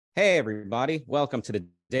Hey, everybody. Welcome to the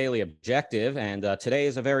Daily Objective. And today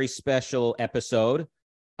is a very special episode.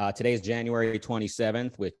 Today is January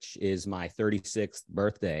 27th, which is my 36th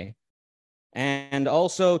birthday. And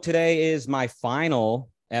also, today is my final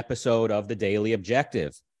episode of the Daily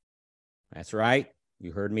Objective. That's right.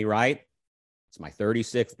 You heard me right. It's my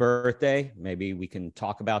 36th birthday. Maybe we can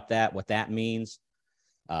talk about that, what that means,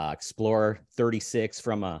 explore 36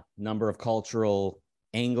 from a number of cultural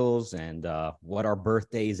angles and what are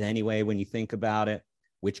birthdays anyway when you think about it.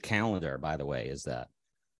 Which calendar, by the way, is that?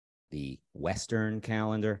 The Western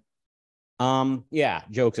calendar? Yeah,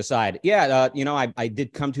 jokes aside. Yeah, I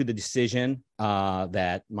did come to the decision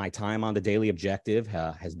that my time on the Daily Objective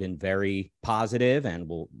has been very positive, and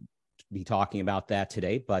we'll be talking about that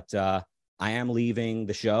today. But I am leaving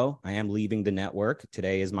the show. I am leaving the network.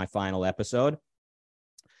 Today is my final episode.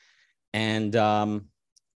 And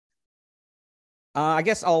I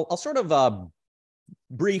guess I'll sort of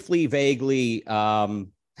briefly, vaguely. I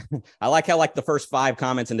like how the first 5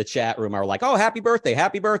 comments in the chat room are like, "Oh, happy birthday,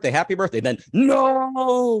 happy birthday, happy birthday." Then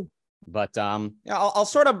no, but I'll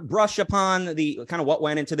sort of brush upon the kind of what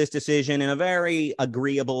went into this decision in a very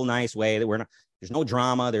agreeable, nice way. That there's no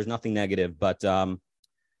drama, there's nothing negative, but you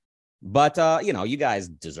guys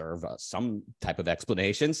deserve some type of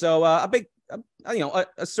explanation. So a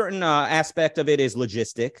certain aspect of it is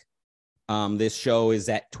logistic. This show is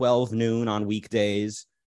at 12 noon on weekdays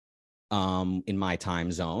in my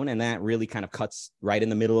time zone, and that really kind of cuts right in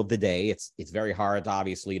the middle of the day. It's very hard,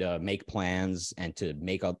 obviously, to make plans and to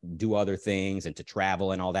do other things and to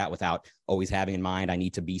travel and all that without always having in mind I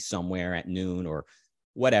need to be somewhere at noon or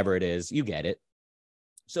whatever it is. You get it.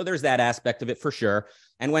 So there's that aspect of it for sure.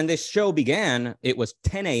 And when this show began, it was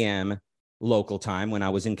 10 a.m. local time when I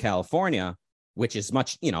was in California, which is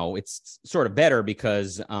much, it's sort of better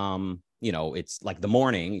because it's like the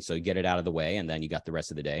morning, so you get it out of the way, and then you got the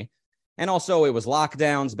rest of the day. And also, it was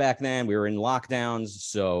lockdowns back then. We were in lockdowns,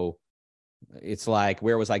 so it's like,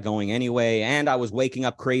 where was I going anyway? And I was waking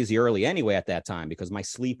up crazy early anyway at that time because my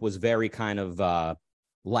sleep was very kind of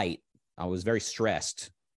light. I was very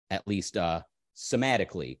stressed, at least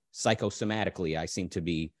psychosomatically. I seemed to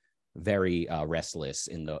be very restless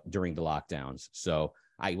during the lockdowns. So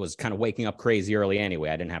I was kind of waking up crazy early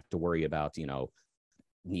anyway. I didn't have to worry about,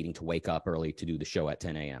 needing to wake up early to do the show at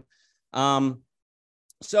 10 a.m.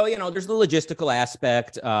 So, there's the logistical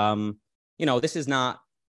aspect. This is not,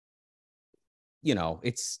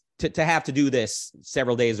 it's to have to do this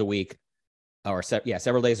several days a week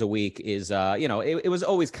several days a week is, it was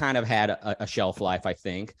always kind of had a shelf life, I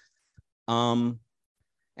think. And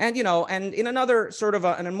in another sort of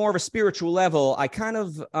on a more of a spiritual level, I kind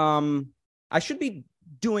of, I should be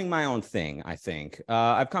doing my own thing, I think.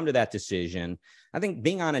 I've come to that decision. I think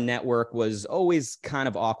being on a network was always kind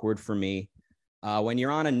of awkward for me. When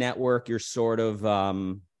you're on a network, you're sort of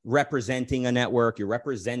representing a network. You're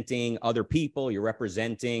representing other people. You're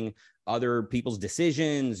representing other people's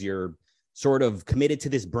decisions. You're sort of committed to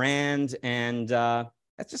this brand. And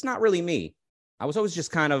that's just not really me. I was always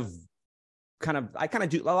just I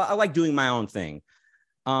like doing my own thing.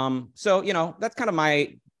 So, that's kind of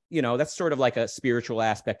my, that's sort of like a spiritual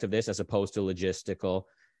aspect of this as opposed to logistical.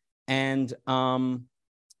 And, and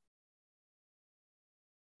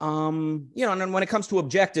then when it comes to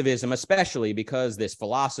objectivism, especially because this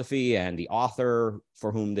philosophy and the author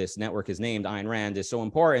for whom this network is named, Ayn Rand, is so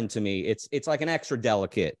important to me, it's like an extra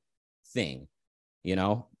delicate thing,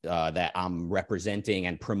 that I'm representing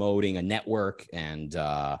and promoting a network and,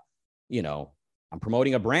 I'm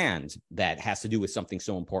promoting a brand that has to do with something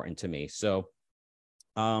so important to me. So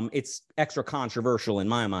it's extra controversial in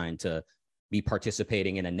my mind to be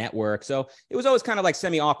participating in a network. So it was always kind of like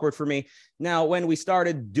semi-awkward for me. Now, when we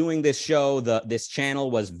started doing this show, this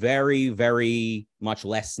channel was very, very much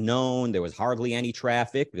less known. There was hardly any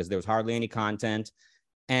traffic because there was hardly any content.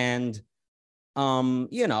 And, and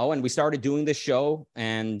we started doing this show,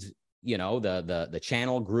 and the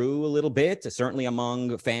channel grew a little bit, certainly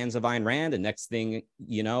among fans of Ayn Rand. And next thing,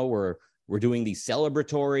 we're doing these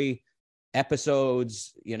celebratory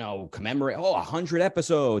episodes, commemorate 100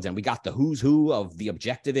 episodes, and we got the who's who of the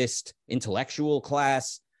objectivist intellectual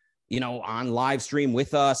class, on live stream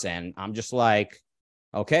with us. And I'm just like,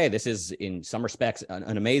 okay, this is in some respects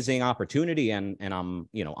an amazing opportunity, and I'm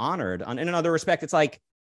honored. And in another respect, it's like,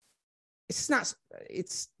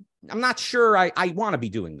 I'm not sure I want to be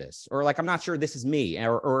doing this, or like I'm not sure this is me,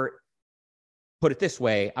 or put it this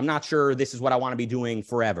way, I'm not sure this is what I want to be doing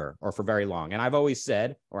forever or for very long. And I've always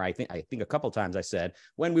said, or I think a couple of times I said,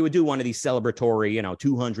 when we would do one of these celebratory,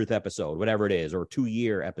 200th episode, whatever it is, or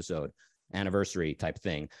 2-year episode anniversary type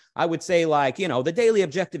thing, I would say, like, the Daily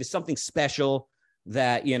Objective is something special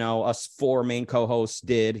that, you know, us four main co-hosts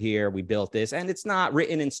did here. We built this, and it's not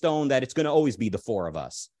written in stone that it's going to always be the four of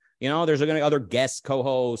us. You know, there's going to be other guest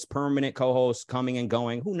co-hosts, permanent co-hosts coming and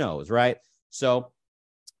going. Who knows, right? So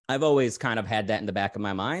I've always kind of had that in the back of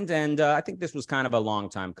my mind, and I think this was kind of a long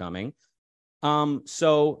time coming.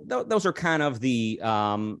 So those are kind of the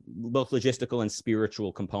both logistical and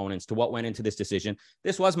spiritual components to what went into this decision.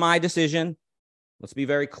 This was my decision. Let's be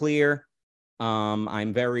very clear.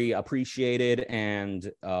 I'm very appreciated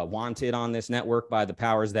and wanted on this network by the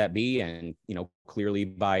powers that be, and, you know, clearly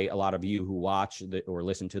by a lot of you who watch or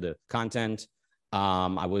listen to the content.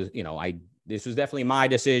 This was definitely my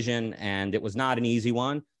decision, and it was not an easy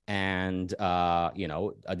one. And,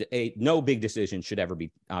 no big decision should ever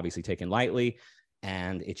be obviously taken lightly.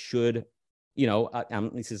 And it should,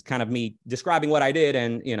 this is kind of me describing what I did.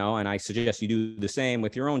 And, and I suggest you do the same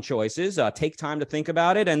with your own choices. Take time to think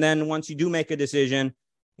about it. And then once you do make a decision,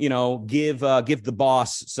 give the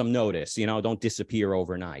boss some notice. Don't disappear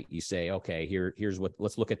overnight. You say, okay, here's what,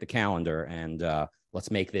 let's look at the calendar, and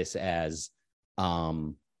let's make this as,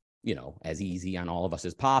 as easy on all of us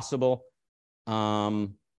as possible. All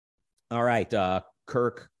right.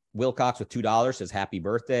 Kirk Wilcox with $2 says happy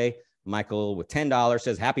birthday. Michael with $10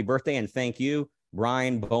 says happy birthday and thank you.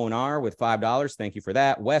 Brian Bonar with $5. Thank you for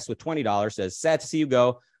that. Wes with $20 says sad to see you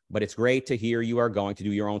go, but it's great to hear you are going to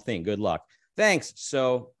do your own thing. Good luck. Thanks.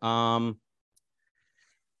 So,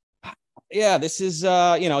 yeah, this is,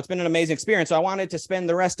 it's been an amazing experience. So I wanted to spend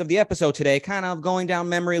the rest of the episode today kind of going down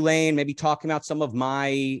memory lane, maybe talking about some of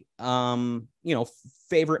my,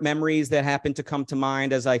 favorite memories that happen to come to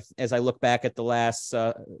mind as I look back at the last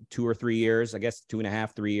 2 or 3 years, I guess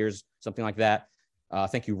 2.5, 3 years, something like that.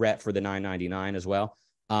 Thank you, Rhett, for the $9.99 as well.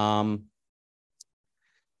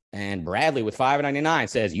 And Bradley with $5.99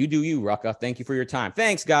 says, you do you, Rucka. Thank you for your time.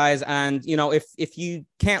 Thanks, guys. And, if you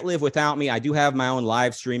can't live without me, I do have my own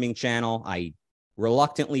live streaming channel. I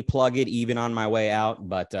reluctantly plug it even on my way out,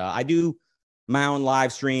 but I do my own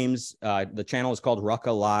live streams. The channel is called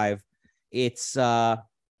Rucka Live. It's a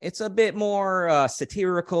bit more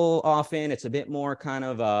satirical often. It's a bit more kind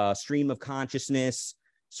of a stream of consciousness,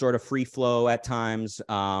 sort of free flow at times.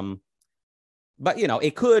 But, I've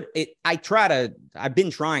been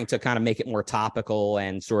trying to kind of make it more topical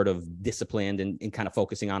and sort of disciplined and kind of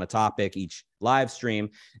focusing on a topic each live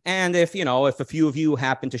stream. And if a few of you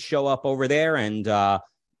happen to show up over there and, kind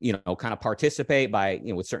of participate by,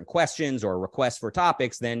 with certain questions or requests for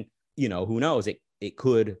topics, then, who knows, it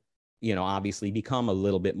could, obviously become a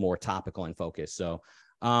little bit more topical and focused. So,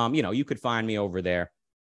 you could find me over there.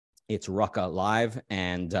 It's Rucka Live.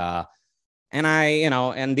 And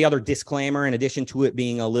and the other disclaimer, in addition to it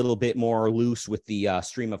being a little bit more loose with the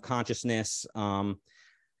stream of consciousness, I'm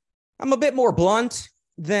a bit more blunt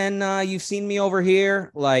than you've seen me over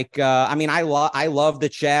here. Like, I love the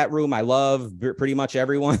chat room. I love pretty much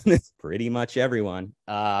everyone, who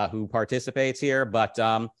participates here. But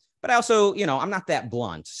I also, I'm not that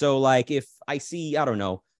blunt. So, like, if I see, I don't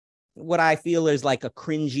know, what I feel is like a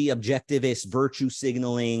cringy, objectivist, virtue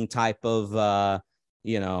signaling type of, well,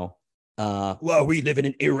 we live in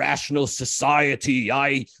an irrational society.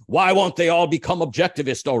 Why won't they all become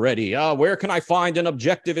objectivist already? Where can I find an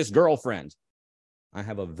objectivist girlfriend? I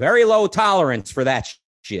have a very low tolerance for that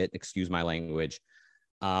shit. Excuse my language.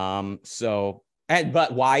 But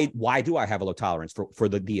why do I have a low tolerance for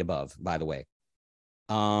the above, by the way?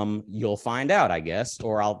 You'll find out, I guess,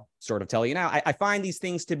 or I'll sort of tell you now. I find these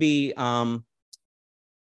things to be,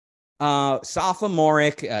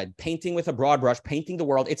 sophomoric, painting with a broad brush, painting the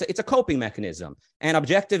world. It's a coping mechanism. And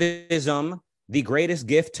objectivism, the greatest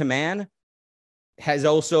gift to man,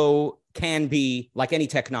 can be, like any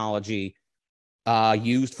technology,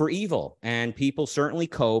 used for evil. And people certainly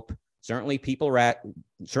cope. Certainly people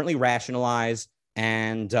certainly rationalize.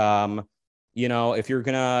 And, if you're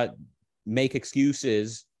going to make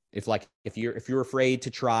excuses, if you're afraid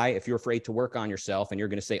to try, if you're afraid to work on yourself, and you're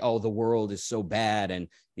going to say, oh, the world is so bad, and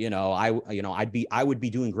I would be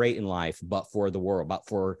doing great in life but for the world, but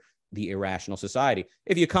for the irrational society.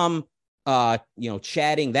 If you come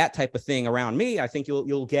chatting that type of thing around me, I think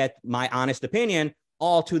you'll get my honest opinion,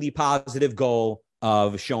 all to the positive goal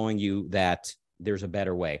of showing you that there's a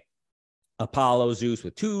better way. Apollo Zeus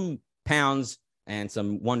with £2 and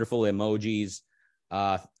some wonderful emojis.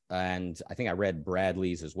 And I think I read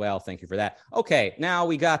Bradley's as well. Thank you for that. Okay, now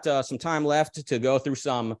we got some time left to go through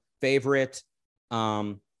some favorite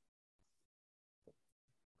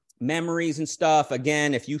memories and stuff.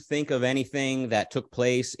 Again, if you think of anything that took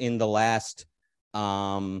place in the last,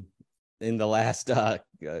 during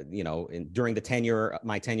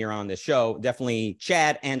my tenure on this show, definitely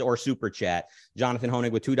chat and or super chat. Jonathan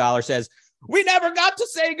Honig with $2 says, We never got to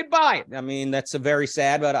say goodbye. I mean, that's a very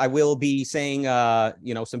sad, but I will be saying,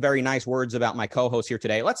 some very nice words about my co-host here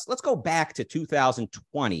today. Let's go back to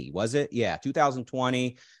 2020. Was it? Yeah,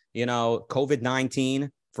 2020. COVID-19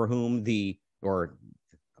 for whom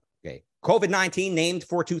COVID-19 named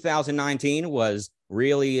for 2019 was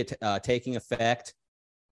really taking effect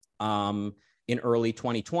in early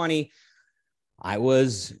 2020. I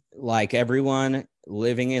was like everyone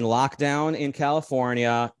living in lockdown in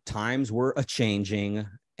California. Times were a-changing,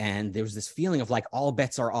 and there was this feeling of like all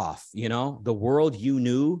bets are off. The world you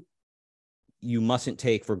knew, you mustn't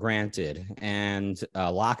take for granted. And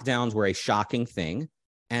lockdowns were a shocking thing.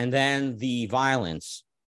 And then the violence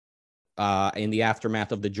in the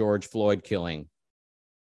aftermath of the George Floyd killing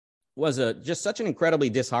was just such an incredibly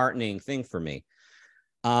disheartening thing for me.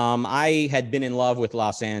 I had been in love with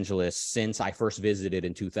Los Angeles since I first visited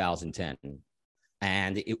in 2010.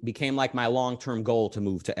 And it became like my long-term goal to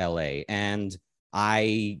move to LA. And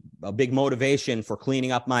a big motivation for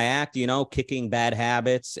cleaning up my act, kicking bad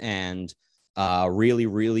habits and really,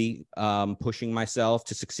 really pushing myself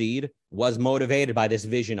to succeed was motivated by this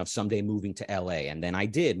vision of someday moving to LA. And then I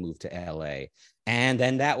did move to LA. And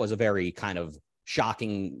then that was a very kind of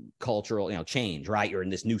shocking cultural, change, right? You're in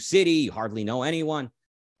this new city, you hardly know anyone,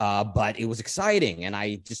 but it was exciting. And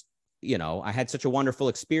I just, I had such a wonderful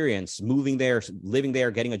experience moving there, living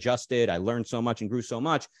there, getting adjusted. I learned so much and grew so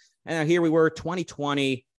much. And here we were,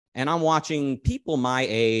 2020, and I'm watching people my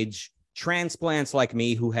age, transplants like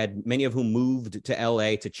me, many of whom moved to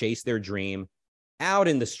LA to chase their dream, out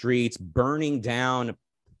in the streets, burning down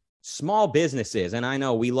small businesses. And I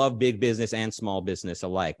know we love big business and small business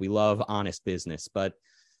alike. We love honest business, but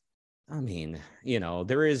I mean,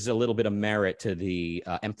 there is a little bit of merit to the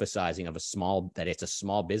emphasizing of that it's a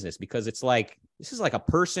small business, because it's like, this is like a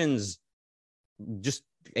person's, just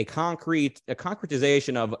a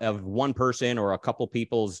concretization of one person or a couple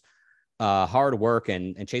people's hard work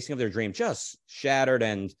and chasing of their dream, just shattered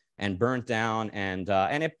and burnt down. And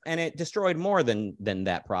it destroyed more than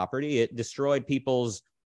that property. It destroyed people's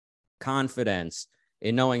confidence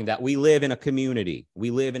in knowing that we live in a community,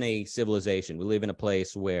 we live in a civilization, we live in a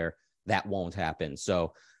place where that won't happen.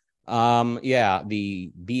 So,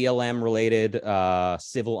 the BLM related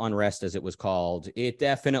civil unrest, as it was called, it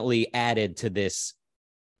definitely added to this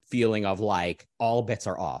feeling of like all bets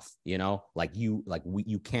are off, you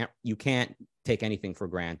can't take anything for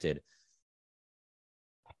granted.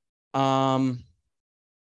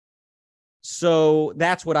 So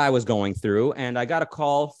that's what I was going through. And I got a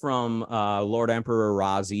call from Lord Emperor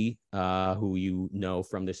Razi, who you know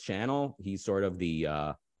from this channel. He's sort of he's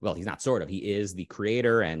not sort of, he is the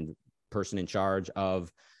creator and person in charge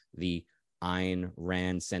of the Ayn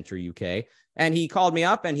Rand Center UK. And he called me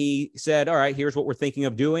up and he said, all right, here's what we're thinking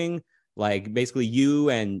of doing. Like basically you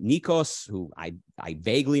and Nikos, who I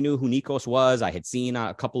vaguely knew who Nikos was. I had seen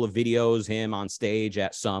a couple of videos, him on stage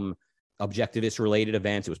at some objectivist related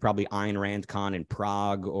events. It was probably Ayn Rand Con in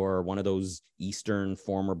Prague or one of those Eastern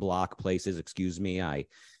former bloc places. Excuse me. I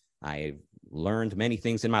learned many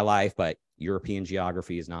things in my life, but European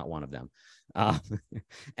geography is not one of them.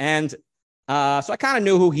 So I kind of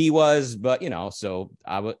knew who he was, but, so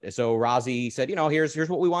Razi said, here's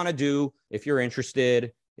what we want to do. If you're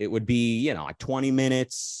interested, it would be, like 20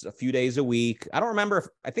 minutes, a few days a week. I don't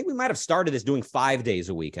remember I think we might've started this doing 5 days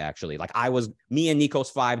a week, actually. Like me and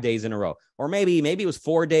Nikos 5 days in a row, or maybe it was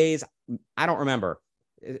 4 days. I don't remember.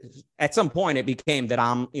 At some point it became that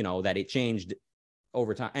that it changed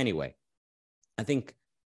over time. Anyway, I think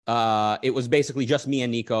it was basically just me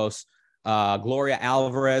and Nikos. Gloria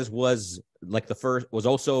Alvarez was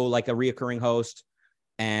also like a reoccurring host.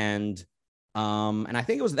 And I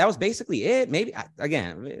think that was basically it. Maybe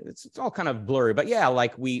again, it's all kind of blurry, but yeah,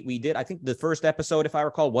 like we did, I think the first episode, if I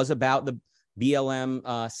recall, was about the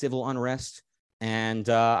BLM civil unrest. And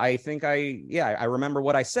I think I remember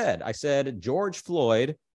what I said. I said, George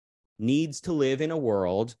Floyd needs to live in a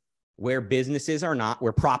world where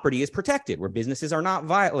where property is protected, where businesses are not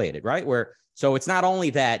violated, right? So it's not only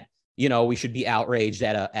that, we should be outraged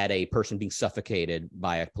at a person being suffocated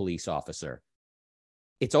by a police officer.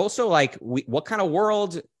 It's also like, what kind of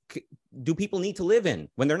world do people need to live in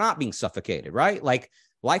when they're not being suffocated, right? Like,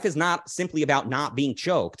 life is not simply about not being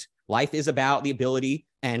choked. Life is about the ability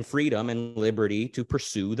and freedom and liberty to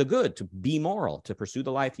pursue the good, to be moral, to pursue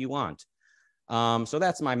the life you want. So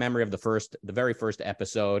that's my memory of the very first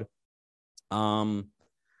episode. Jumping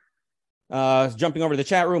over to the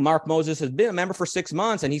chat room, Mark Moses has been a member for 6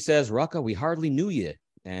 months, and he says, Rucka, we hardly knew you.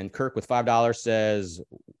 And Kirk with $5 says,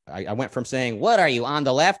 I went from saying, what are you, on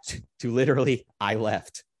the left, to literally, I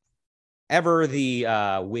left. ever the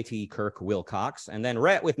witty Kirk Wilcox. And then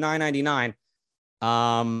Rhett with $9.99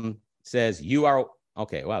 says, you are,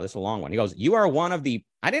 okay, wow, this is a long one. He goes, you are one of the,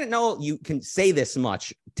 I didn't know you can say this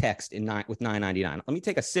much text with $9.99. Let me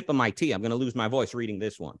take a sip of my tea. I'm going to lose my voice reading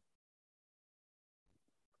this one.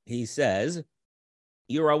 He says,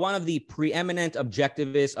 you are one of the preeminent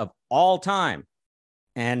objectivists of all time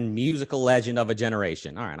and musical legend of a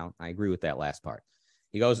generation. All right, I agree with that last part.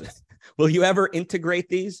 He goes, will you ever integrate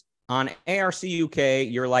these? On ARC UK,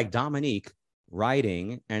 you're like Dominique,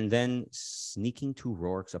 writing and then sneaking to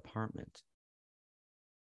Rourke's apartment.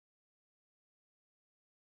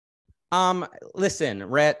 Listen,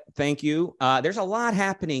 Rhett, thank you. There's a lot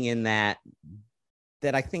happening in that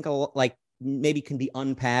I think like maybe can be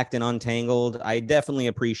unpacked and untangled. I definitely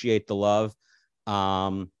appreciate the love.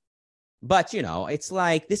 But you know, it's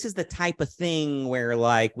like, this is the type of thing where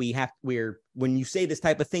like when you say this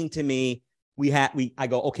type of thing to me, I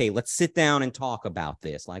go, okay, let's sit down and talk about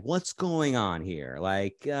this. Like, what's going on here?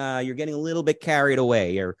 Like, you're getting a little bit carried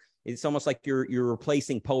away, or it's almost like you're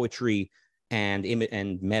replacing poetry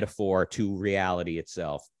and metaphor to reality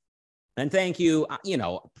itself. And thank you. You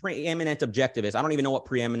know, preeminent objectivist. I don't even know what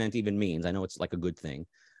preeminent even means. I know it's like a good thing.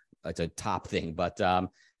 It's a top thing, but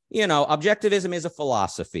you know, objectivism is a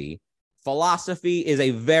philosophy. Philosophy is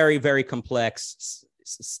a very, very complex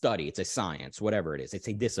study. It's a science, whatever it is. It's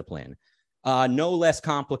a discipline. No less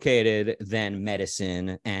complicated than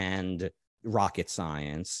medicine and rocket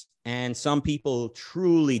science. And some people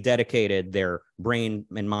truly dedicated their brain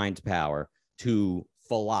and mind power to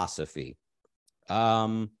philosophy.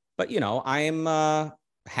 But, you know, I am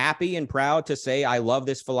happy and proud to say I love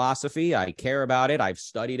this philosophy. I care about it. I've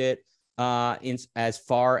studied it as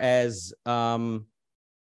far as I've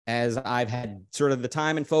had sort of the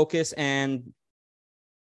time and focus, and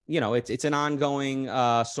you know, it's an ongoing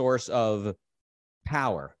source of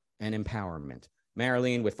power and empowerment.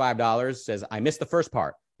 Marilyn with $5 says, I missed the first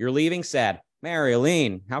part. You're leaving? Sad.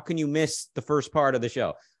 Marilyn, how can you miss the first part of the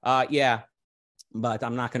show? Yeah, but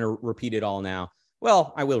I'm not going to repeat it all now.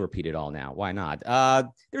 Well, I will repeat it all now. Why not?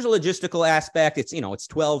 There's a logistical aspect. It's, you know, it's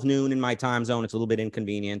 12 noon in my time zone. It's a little bit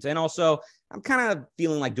inconvenient. And also, I'm kind of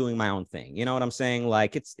feeling like doing my own thing. You know what I'm saying?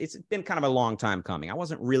 Like, it's been kind of a long time coming. I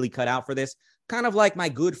wasn't really cut out for this. Kind of like my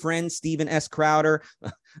good friend, Stephen S. Crowder,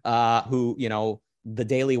 who, you know, the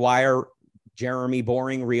Daily Wire, Jeremy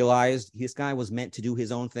Boring realized this guy was meant to do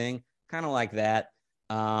his own thing. Kind of like that.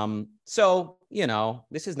 So, you know,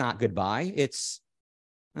 this is not goodbye. It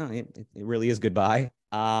really is goodbye.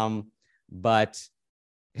 But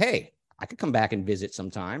hey, I could come back and visit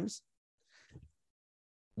sometimes.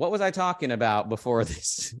 What was I talking about before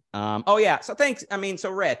this? Oh yeah. So thanks. I mean, so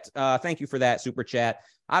Rhett, thank you for that super chat.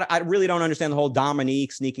 I really don't understand the whole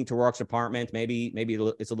Dominique sneaking to Rourke's apartment. Maybe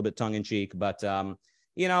it's a little bit tongue in cheek, but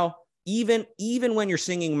you know, even when you're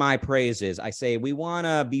singing my praises, I say we want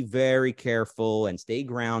to be very careful and stay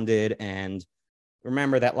grounded and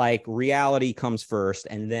remember that like reality comes first,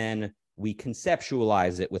 and then we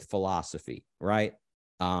conceptualize it with philosophy, right?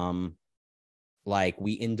 Like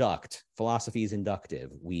we induct. Philosophy is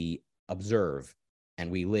inductive. We observe and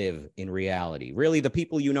we live in reality. Really, the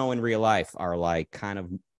people you know in real life are like kind of,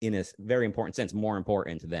 in a very important sense, more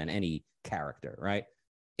important than any character, right?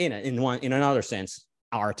 In another sense,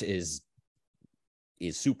 art is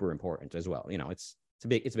super important as well. You know, it's a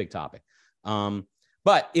big topic.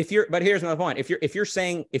 But here's another point. If you're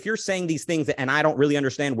saying these things and I don't really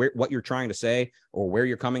understand what you're trying to say or where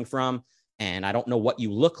you're coming from, and I don't know what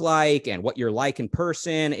you look like and what you're like in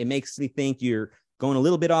person, it makes me think you're going a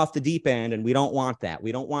little bit off the deep end, and we don't want that.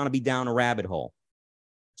 We don't want to be down a rabbit hole.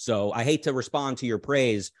 So I hate to respond to your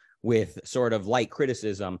praise with sort of light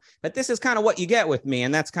criticism, but this is kind of what you get with me,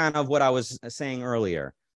 and that's kind of what I was saying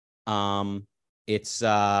earlier. It's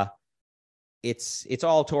all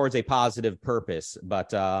towards a positive purpose,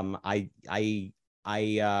 but it's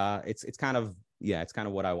kind of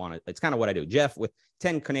what I want. It's kind of what I do. Jeff with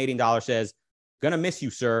 10 Canadian dollars says, gonna miss you,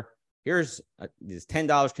 sir. Here's this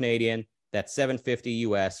 $10 Canadian. That's $7.50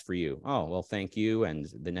 US for you. Oh, well, thank you. And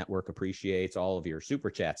the network appreciates all of your super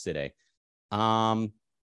chats today. All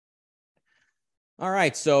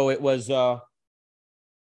right. So it was, there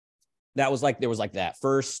was like that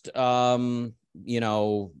first, you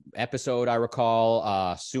know, episode I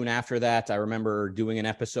recall. Soon after that, I remember doing an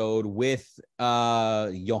episode with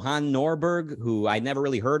Johan Norberg, who I never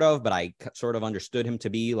really heard of, but I sort of understood him to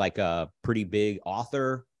be like a pretty big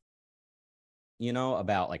author, you know,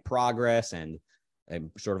 about like progress and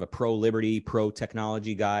sort of a pro-liberty,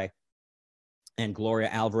 pro-technology guy. And Gloria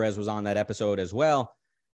Alvarez was on that episode as well.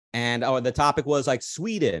 And the topic was like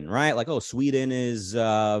Sweden, right? Like, oh, Sweden is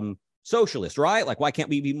socialist, right? Like, why can't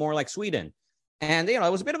we be more like Sweden? And, it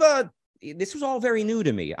was a bit of this was all very new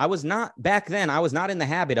to me. I was not in the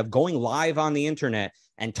habit of going live on the internet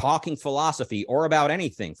and talking philosophy or about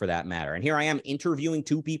anything for that matter. And here I am interviewing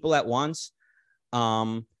two people at once.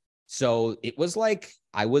 So it was like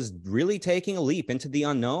I was really taking a leap into the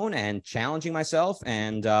unknown and challenging myself.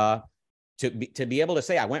 And to be able to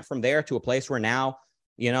say I went from there to a place where now,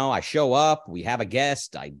 I show up, we have a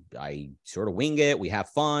guest, I sort of wing it, we have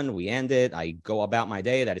fun, we end it, I go about my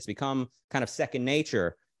day, that it's become kind of second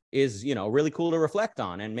nature is, really cool to reflect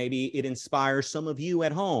on. And maybe it inspires some of you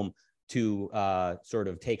at home to sort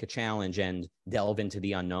of take a challenge and delve into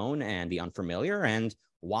the unknown and the unfamiliar and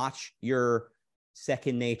watch your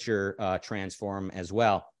second nature transform as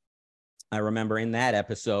well. I remember in that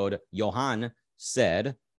episode, Johan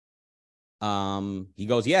said, he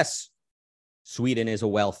goes, yes, Sweden is a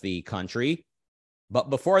wealthy country, but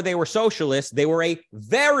before they were socialists, they were a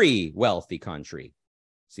very wealthy country.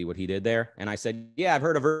 See what he did there? And I said, yeah, I've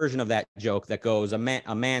heard a version of that joke that goes, a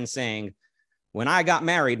man saying, when I got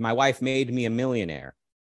married, my wife made me a millionaire.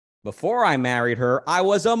 Before I married her, I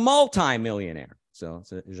was a multi-millionaire. So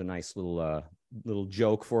there's a nice little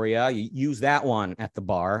joke for you. You use that one at the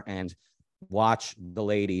bar and watch the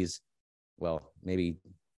ladies. Well, maybe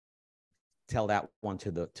tell that one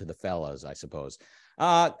to the fellas, I suppose.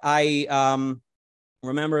 I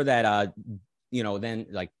remember that, then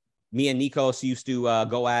like me and Nikos used to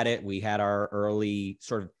go at it. We had our early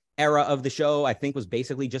sort of era of the show, I think was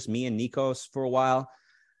basically just me and Nikos for a while.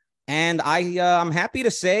 And I'm happy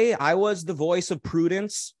to say I was the voice of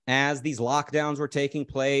prudence as these lockdowns were taking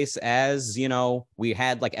place, as, we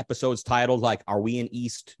had like episodes titled like, are we in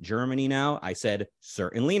East Germany now? I said,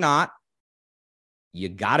 certainly not. You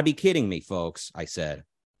got to be kidding me, folks. I said,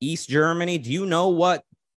 East Germany. Do you know what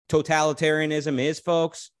totalitarianism is,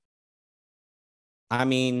 folks? I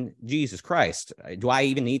mean, Jesus Christ. Do I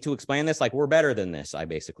even need to explain this? Like, we're better than this, I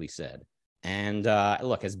basically said. And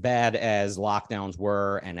look, as bad as lockdowns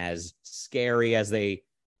were and as scary as they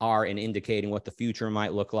are in indicating what the future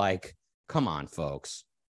might look like, come on, folks.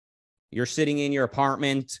 You're sitting in your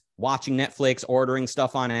apartment, watching Netflix, ordering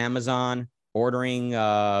stuff on Amazon, ordering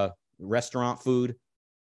restaurant food,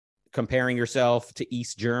 comparing yourself to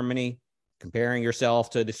East Germany, comparing yourself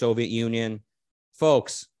to the Soviet Union.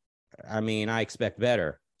 Folks, I mean, I expect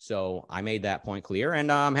better. So I made that point clear.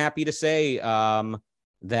 And I'm happy to say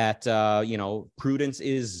that, prudence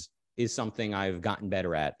is something I've gotten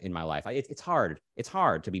better at in my life. It's hard. It's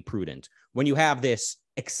hard to be prudent when you have this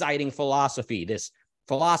exciting philosophy,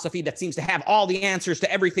 that seems to have all the answers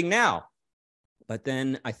to everything now. But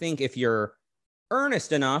then I think if you're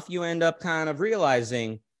earnest enough, you end up kind of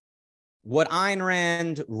realizing what Ayn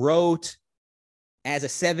Rand wrote as a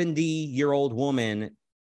 70-year-old woman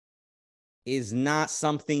is not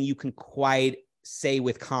something you can quite say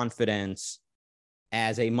with confidence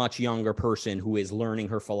as a much younger person who is learning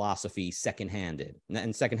her philosophy secondhanded.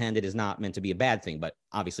 And secondhanded is not meant to be a bad thing, but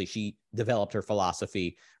obviously she developed her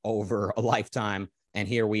philosophy over a lifetime, and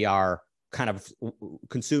here we are kind of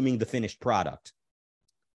consuming the finished product.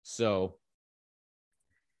 So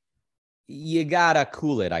you gotta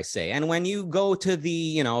cool it, I say. And when you go to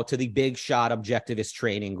the big shot objectivist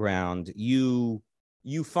training ground, you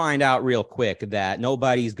find out real quick that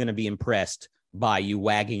nobody's going to be impressed by you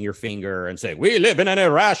wagging your finger and saying, we live in an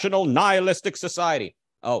irrational, nihilistic society.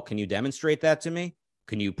 Oh, can you demonstrate that to me?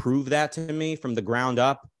 Can you prove that to me from the ground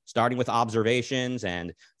up, starting with observations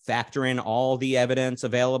and factor in all the evidence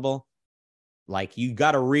available? Like, you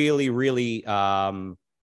got to really, really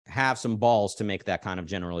have some balls to make that kind of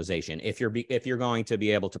generalization if you're going to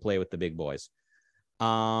be able to play with the big boys.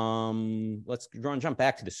 Let's jump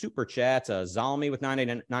back to the super chats. Zalmi with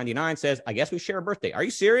 99 says, I guess we share a birthday. Are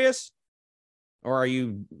you serious? Or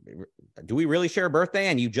do we really share a birthday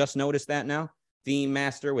and you just noticed that now? Theme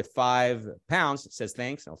Master with £5 says,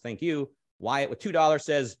 thanks. Oh, thank you. Wyatt with $2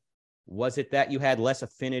 says, was it that you had less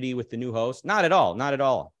affinity with the new host? Not at all. Not at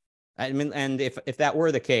all. I mean, and if that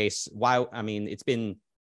were the case, why? I mean, it's been,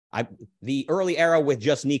 the early era with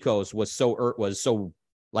just Nikos was so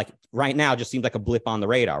like right now just seems like a blip on the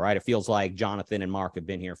radar, right? It feels like Jonathan and Mark have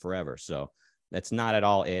been here forever. So that's not at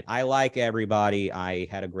all it. I like everybody. I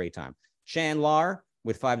had a great time. Chandlar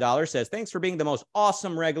with $5 says, thanks for being the most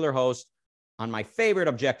awesome regular host on my favorite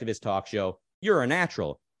objectivist talk show. You're a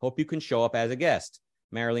natural. Hope you can show up as a guest.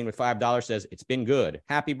 Marilyn with $5 says, it's been good.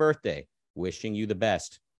 Happy birthday. Wishing you the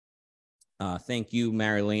best. Thank you,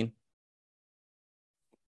 Marilyn.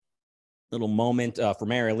 Little moment for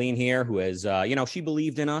Marilyn here, who is, she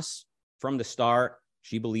believed in us from the start.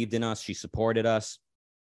 She believed in us. She supported us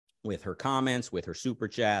with her comments, with her super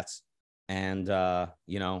chats. And,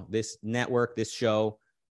 this network, this show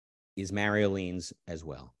is Marioline's as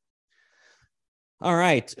well. All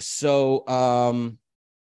right. So,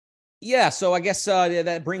 so I guess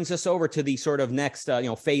that brings us over to the sort of next,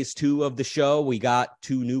 phase 2 of the show. We got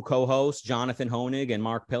 2 new co-hosts, Jonathan Hoenig and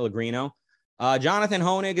Mark Pellegrino. Jonathan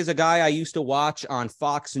Hoenig is a guy I used to watch on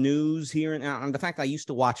Fox News here. And the fact I used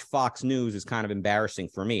to watch Fox News is kind of embarrassing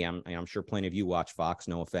for me. I'm sure plenty of you watch Fox,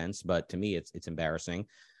 no offense, but to me, it's embarrassing.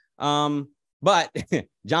 But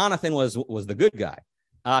Jonathan was the good guy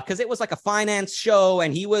because it was like a finance show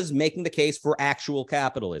and he was making the case for actual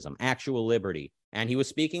capitalism, actual liberty. And he was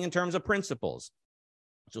speaking in terms of principles.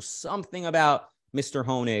 So something about Mr.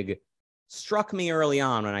 Hoenig struck me early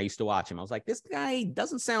on when I used to watch him. I was like, this guy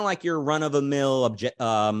doesn't sound like your run-of-the-mill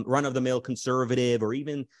conservative or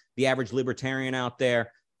even the average libertarian out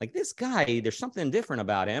there. Like this guy, there's something different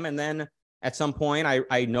about him. And then at some point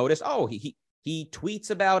I noticed, he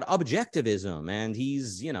tweets about objectivism and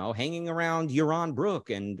he's, hanging around Yaron Brook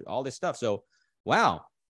and all this stuff. So, wow.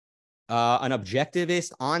 An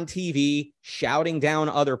objectivist on TV shouting down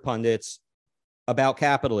other pundits about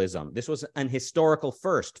capitalism. This was an historical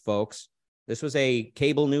first, folks. This was a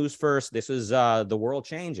cable news first. This was the world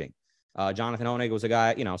changing. Jonathan Hoenig was a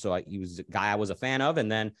guy, he was a guy I was a fan of.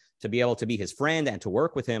 And then to be able to be his friend and to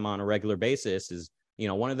work with him on a regular basis is,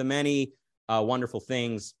 one of the many wonderful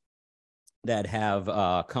things that have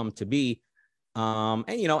come to be.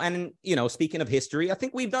 Speaking of history, I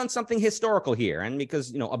think we've done something historical here. And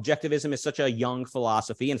because, objectivism is such a young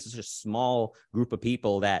philosophy and such a small group of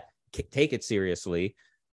people that take it seriously.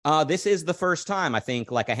 This is the first time I think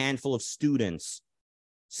like a handful of students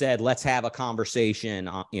said, let's have a conversation,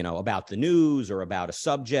 about the news or about a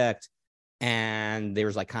subject. And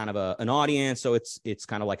there's like kind of an audience. So it's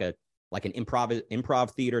kind of like an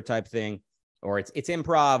improv theater type thing, or it's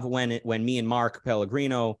improv when me and Mark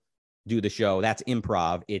Pellegrino do the show. That's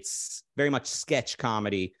improv. It's very much sketch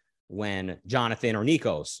comedy when Jonathan or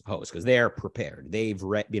Nikos host because they're prepared. They've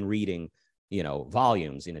been reading,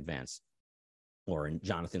 volumes in advance, or in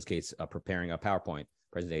Jonathan's case, preparing a PowerPoint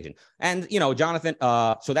presentation. And, Jonathan,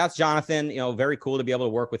 so that's Jonathan, very cool to be able to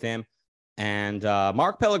work with him. And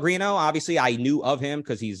Mark Pellegrino, obviously I knew of him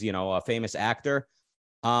because he's, a famous actor.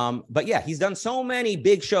 But yeah, he's done so many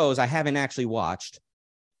big shows I haven't actually watched.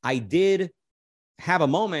 I did have a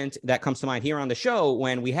moment that comes to mind here on the show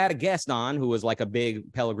when we had a guest on who was like a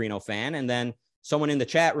big Pellegrino fan. And then someone in the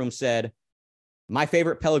chat room said, my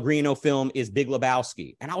favorite Pellegrino film is Big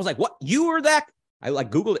Lebowski. And I was like, what? You were that? I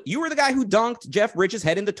like Googled it. You were the guy who dunked Jeff Bridges'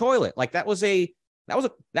 head in the toilet. Like that was a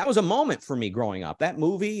moment for me growing up. That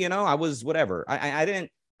movie, I was whatever. I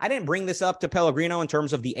didn't bring this up to Pellegrino in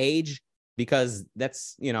terms of the age because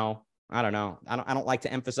that's, I don't know. I don't like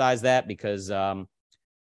to emphasize that because,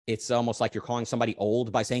 it's almost like you're calling somebody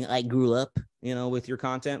old by saying I grew up, with your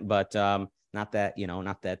content, but not that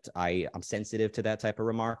I'm sensitive to that type of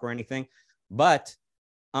remark or anything. But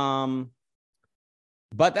that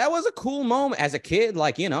was a cool moment as a kid.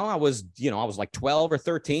 Like, I was like 12 or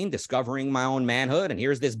 13 discovering my own manhood. And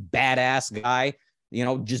here's this badass guy,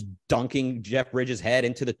 just dunking Jeff Bridges' head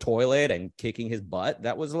into the toilet and kicking his butt.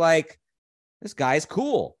 That was like, this guy's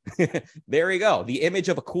cool. There you go. The image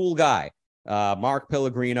of a cool guy. Mark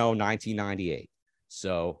Pellegrino, 1998.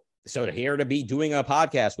 So to be doing a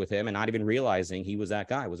podcast with him and not even realizing he was that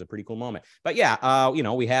guy was a pretty cool moment. But yeah,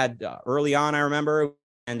 we had early on, I remember,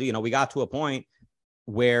 and, we got to a point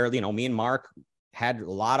where, me and Mark had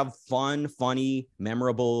a lot of fun, funny,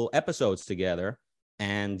 memorable episodes together.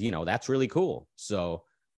 And, that's really cool. So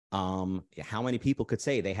how many people could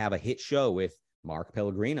say they have a hit show with Mark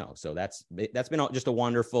Pellegrino? So that's been just a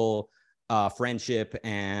wonderful friendship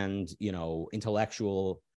and,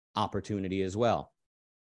 intellectual opportunity as well.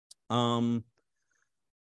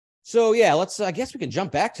 So yeah, I guess we can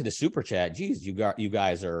jump back to the super chat. Geez, you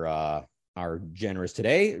guys are generous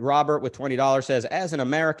today. Robert with $20 says, as an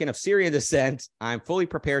American of Syrian descent, I'm fully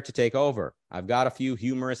prepared to take over. I've got a few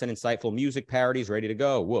humorous and insightful music parodies ready to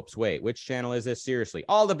go. Whoops, wait, which channel is this? Seriously,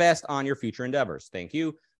 all the best on your future endeavors. Thank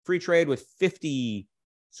you. Free Trade with 50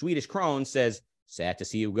 Swedish krones says, sad to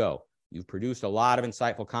see you go. You've produced a lot of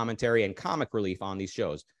insightful commentary and comic relief on these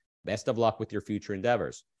shows. Best of luck with your future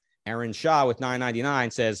endeavors. Aaron Shah with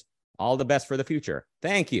 $9.99 says, all the best for the future.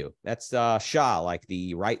 Thank you. That's Shah, like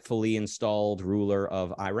the rightfully installed ruler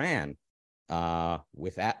of Iran,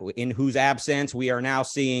 in whose absence we are now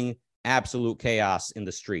seeing absolute chaos in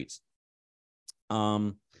the streets.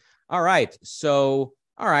 All right. So,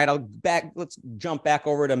 let's jump back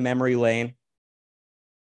over to memory lane.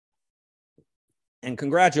 And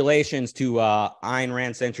congratulations to Ayn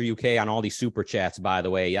Rand Center UK on all these super chats, by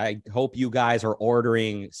the way. I hope you guys are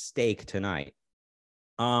ordering steak tonight.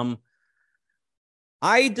 I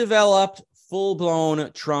developed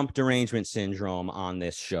full-blown Trump derangement syndrome on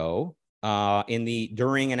this show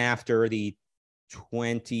during and after the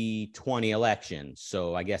 2020 election.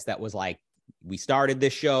 So I guess that was like, we started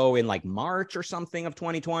this show in like March or something of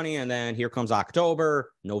 2020, and then here comes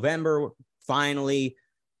October, November, finally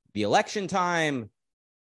the election time,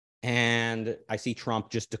 and I see Trump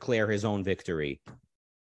just declare his own victory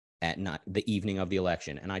at the evening of the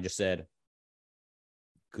election. And I just said,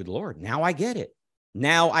 good Lord, now I get it.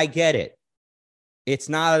 Now I get it. It's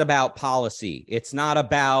not about policy. It's not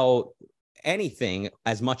about anything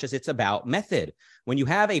as much as it's about method. When you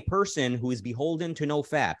have a person who is beholden to no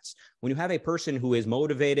facts, when you have a person who is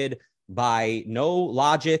motivated by no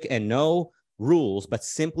logic and no rules, but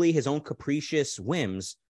simply his own capricious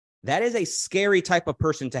whims, that is a scary type of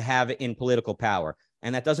person to have in political power.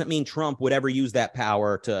 And that doesn't mean Trump would ever use that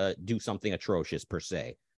power to do something atrocious per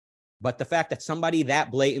se. But the fact that somebody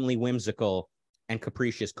that blatantly whimsical and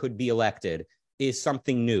capricious could be elected is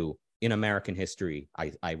something new in American history,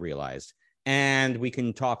 I realized. And we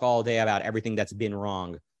can talk all day about everything that's been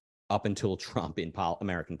wrong up until Trump in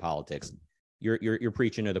American politics. You're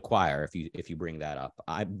preaching to the choir if you bring that up.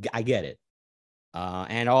 I get it.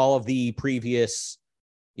 And all of the previous,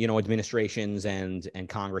 administrations and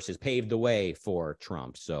Congresses paved the way for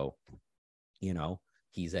Trump. So,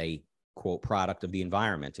 he's a quote product of the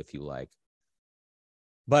environment, if you like.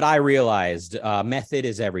 But I realized method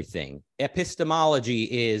is everything. Epistemology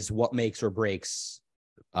is what makes or breaks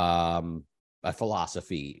a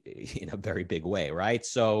philosophy in a very big way, right?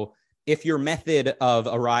 So if your method of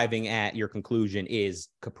arriving at your conclusion is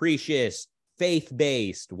capricious,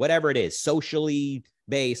 faith-based, whatever it is, socially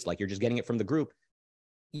based, like you're just getting it from the group,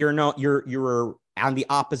 you're on the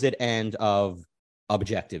opposite end of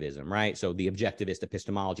objectivism, right? So the objectivist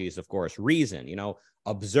epistemology is, of course, reason,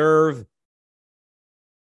 observe,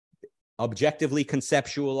 objectively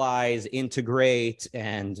conceptualize, integrate,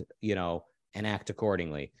 and act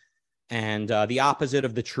accordingly. And the opposite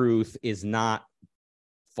of the truth is not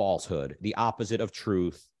falsehood. The opposite of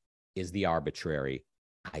truth is the arbitrary.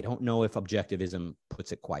 I don't know if objectivism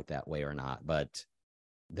puts it quite that way or not, but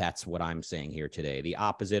that's what I'm saying here today. The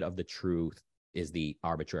opposite of the truth is the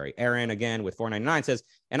arbitrary. Aaron, again, with 499 says,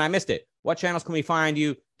 and I missed it, what channels can we find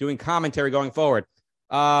you doing commentary going forward?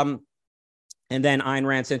 And then Ayn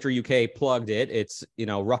Rand Center UK plugged it. It's,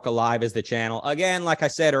 Rucka Live is the channel. Again, like I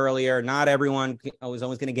said earlier, not everyone is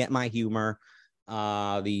always going to get my humor.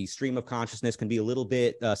 The stream of consciousness can be a little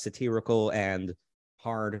bit satirical and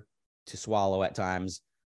hard to swallow at times.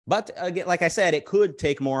 But again, like I said, it could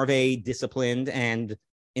take more of a disciplined and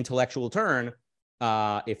intellectual turn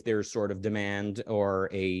if there's sort of demand or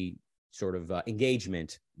a sort of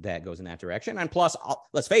engagement that goes in that direction. And plus,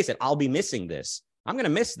 let's face it, I'll be missing this. I'm going to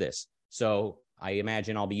miss this. So I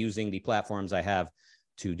imagine I'll be using the platforms I have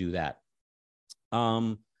to do that.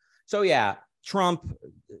 So yeah, Trump,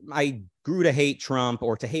 I grew to hate Trump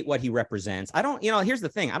or to hate what he represents. I don't, here's the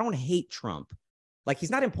thing. I don't hate Trump. Like,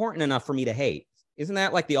 he's not important enough for me to hate. Isn't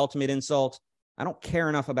that like the ultimate insult? I don't care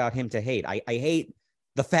enough about him to hate. I hate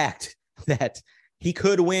the fact that he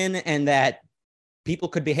could win and that people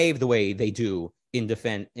could behave the way they do in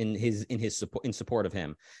support of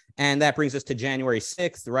him. And that brings us to January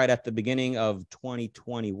 6th, right at the beginning of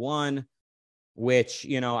 2021, which,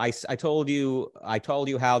 I told you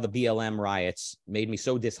how the BLM riots made me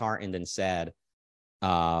so disheartened and sad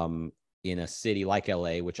in a city like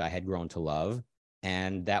LA, which I had grown to love.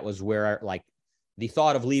 And that was where the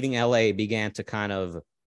thought of leaving LA began to kind of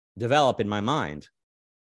develop in my mind,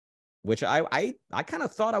 which I kind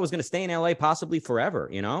of thought I was going to stay in LA possibly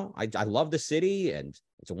forever. I love the city and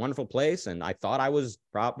it's a wonderful place. And I thought I was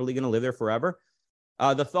probably going to live there forever.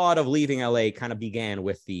 The thought of leaving LA kind of began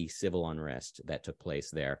with the civil unrest that took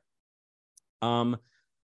place there.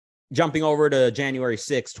 Jumping over to January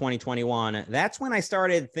 6, 2021, that's when I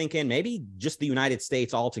started thinking maybe just the United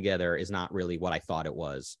States altogether is not really what I thought it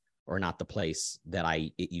was, or not the place that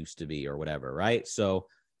it used to be or whatever, right? So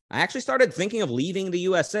I actually started thinking of leaving the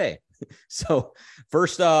USA. So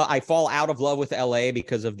first, I fall out of love with LA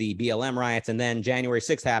because of the BLM riots. And then January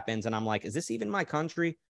 6th happens. And I'm like, is this even my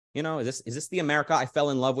country? Is this the America I fell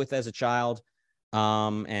in love with as a child?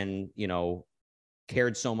 And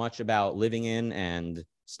cared so much about living in and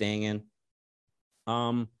staying in.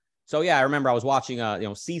 So yeah, I remember I was watching,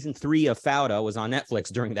 season 3 of Fauda was on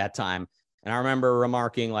Netflix during that time. And I remember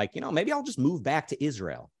remarking maybe I'll just move back to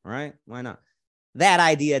Israel. All right. Why not? that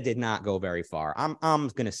idea did not go very far. I'm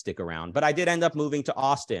going to stick around, but I did end up moving to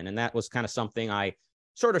Austin, and that was kind of something I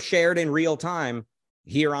sort of shared in real time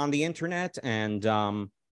here on the internet. And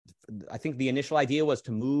I think the initial idea was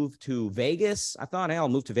to move to Vegas. I thought, hey, I'll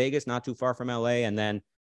move to Vegas, not too far from LA. And then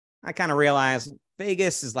I kind of realized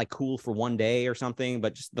Vegas is like cool for one day or something,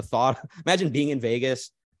 but just the thought, imagine being in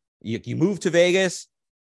Vegas, you move to Vegas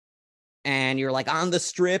and you're like on the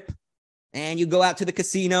strip and you go out to the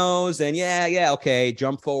casinos and okay,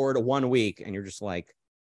 jump forward 1 week. And you're just like,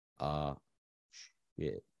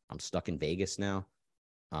 shit, I'm stuck in Vegas now.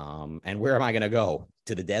 And where am I going to go?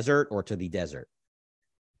 To the desert or to the desert?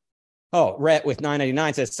 Oh, Rhett with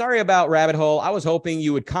 999 says, sorry about Rabbit Hole. I was hoping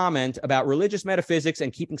you would comment about religious metaphysics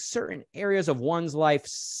and keeping certain areas of one's life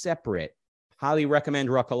separate. Highly recommend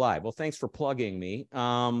Rucka Live. Well, thanks for plugging me.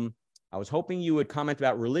 I was hoping you would comment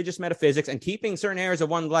about religious metaphysics and keeping certain areas of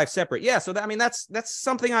one's life separate. Yeah, so that's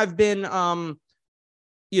something I've been,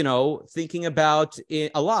 thinking about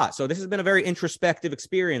it a lot. So this has been a very introspective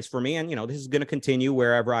experience for me. And, this is going to continue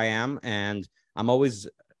wherever I am. And I'm always,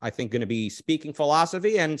 I think, going to be speaking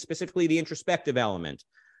philosophy and specifically the introspective element,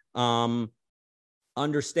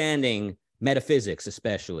 understanding metaphysics,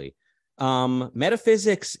 especially.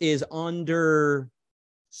 Metaphysics is undersung,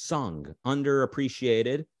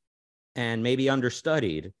 underappreciated, and maybe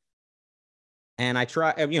understudied. And I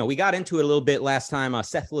try, we got into it a little bit last time.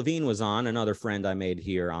 Seth Levine was on, another friend I made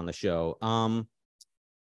here on the show.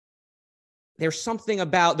 There's something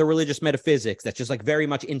about the religious metaphysics that's just like very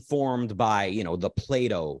much informed by, the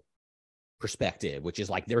Plato perspective, which is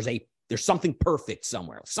like, there's something perfect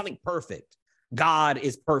somewhere, something perfect. God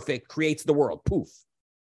is perfect, creates the world, poof.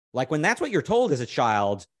 Like when that's what you're told as a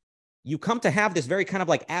child, you come to have this very kind of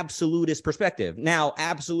like absolutist perspective. Now,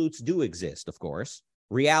 absolutes do exist, of course.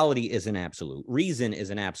 Reality is an absolute. Reason is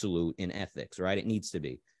an absolute in ethics, right? It needs to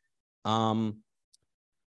be.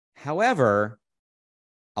 However,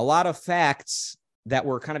 a lot of facts that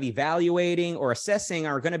we're kind of evaluating or assessing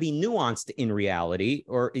are going to be nuanced in reality,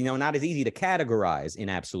 or, not as easy to categorize in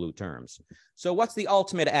absolute terms. So what's the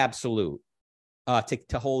ultimate absolute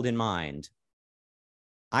to hold in mind?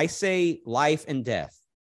 I say life and death.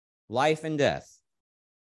 Life and death.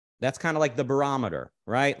 That's kind of like the barometer,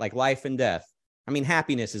 right? Like life and death. I mean,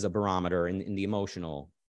 happiness is a barometer in the emotional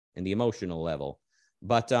level.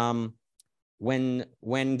 But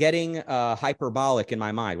when getting hyperbolic in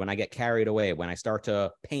my mind, when I get carried away, when I start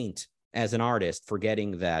to paint as an artist,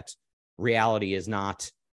 forgetting that reality is not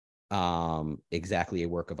exactly a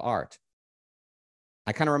work of art,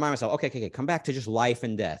 I kind of remind myself, okay, come back to just life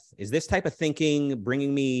and death. Is this type of thinking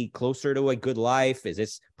bringing me closer to a good life? Is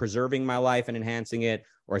this preserving my life and enhancing it?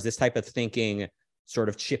 Or is this type of thinking sort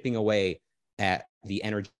of chipping away at the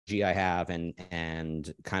energy I have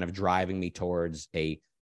and kind of driving me towards a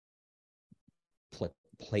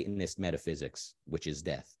Platonist metaphysics, which is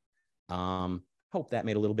death? Hope that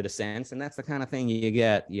made a little bit of sense. And that's the kind of thing you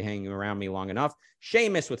get, you hanging around me long enough.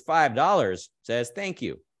 Seamus with $5 says, thank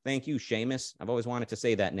you. Thank you, Seamus. I've always wanted to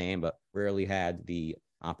say that name, but rarely had the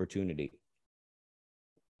opportunity.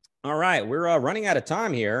 All right, we're running out of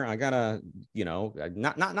time here. I gotta,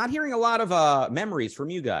 not hearing a lot of memories from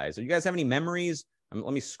you guys. Do you guys have any memories?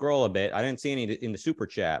 Let me scroll a bit. I didn't see any in the super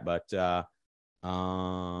chat, but just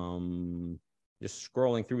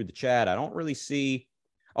scrolling through the chat, I don't really see.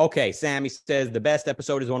 Okay, Sammy says the best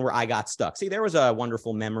episode is the one where I got stuck. See, there was a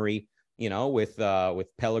wonderful memory, with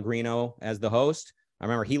Pellegrino as the host. I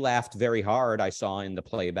remember he laughed very hard. I saw in the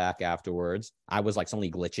playback afterwards. I was like suddenly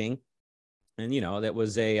glitching. And, that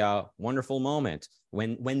was a wonderful moment.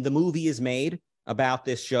 When the movie is made about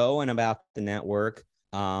this show and about the network,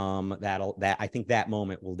 I think that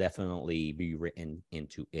moment will definitely be written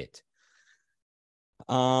into it.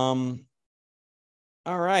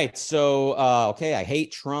 All right. So, okay, I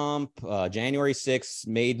hate Trump. January 6th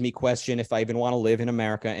made me question if I even want to live in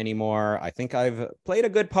America anymore. I think I've played a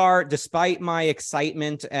good part despite my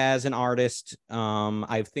excitement as an artist.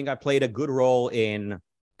 I think I played a good role in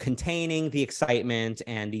containing the excitement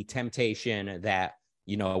and the temptation that,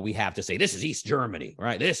 we have to say, this is East Germany,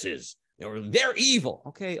 right? This is, they're evil.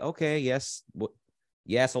 Okay. Yes.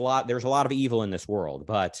 Yes, there's a lot of evil in this world,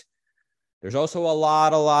 but there's also a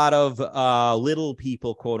lot of little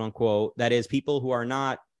people, quote unquote, that is people who are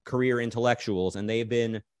not career intellectuals, and they've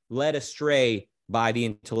been led astray by the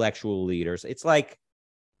intellectual leaders. It's like,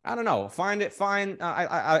 I don't know,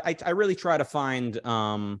 I really try to find,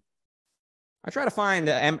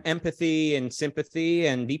 empathy and sympathy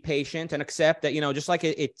and be patient and accept that, just like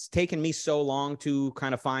it's taken me so long to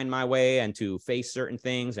kind of find my way and to face certain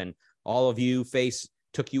things, and all of you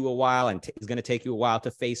took you a while and it's going to take you a while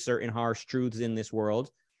to face certain harsh truths in this world.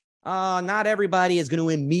 not everybody is going to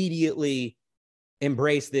immediately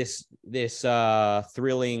embrace this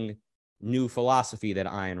thrilling new philosophy that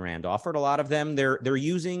Ayn Rand offered. A lot of them, they're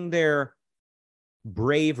using their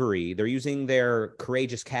bravery, they're using their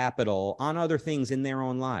courageous capital on other things in their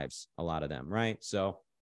own lives. A lot of them, right? So,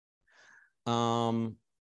 all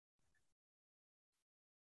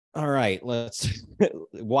right, let's.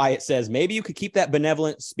 Wyatt says maybe you could keep that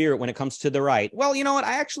benevolent spirit when it comes to the right. Well, you know what?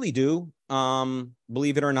 I actually do.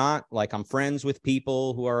 Believe it or not, like I'm friends with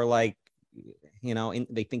people who are like,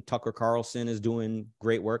 they think Tucker Carlson is doing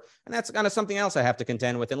great work, and that's kind of something else I have to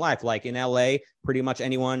contend with in life. Like in LA, pretty much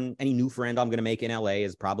any new friend I'm going to make in LA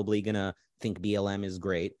is probably going to think BLM is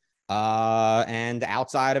great. And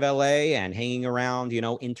outside of LA and hanging around,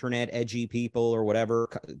 internet edgy people or whatever,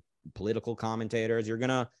 political commentators, you're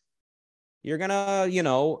gonna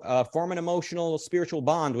form an emotional spiritual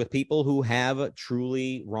bond with people who have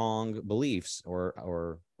truly wrong beliefs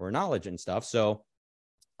or knowledge and stuff. So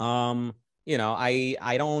I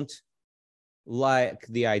don't like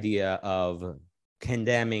the idea of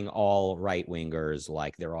condemning all right wingers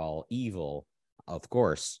like they're all evil, of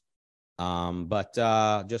course, but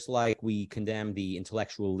just like we condemn the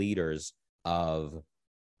intellectual leaders of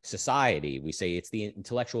society, we say it's the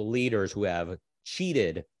intellectual leaders who have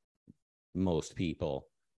cheated most people.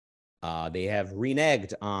 They have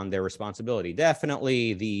reneged on their responsibility.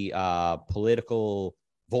 Definitely the political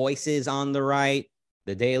voices on the right,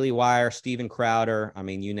 the Daily Wire, Steven Crowder, I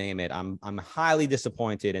mean, you name it. I'm highly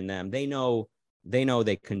disappointed in them. They know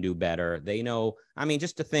they can do better. They know, I mean,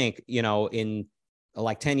 just to think, in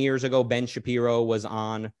like 10 years ago, Ben Shapiro was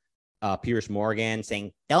on Piers Morgan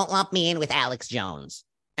saying, "Don't lump me in with Alex Jones."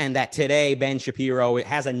 And that today, Ben Shapiro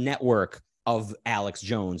has a network of Alex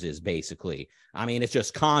Joneses, basically. I mean, it's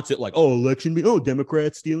just constant, like,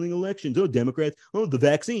 Democrats stealing elections. Democrats, the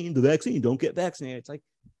vaccine, don't get vaccinated. It's like,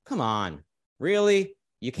 come on, really?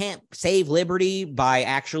 You can't save liberty by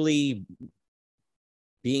actually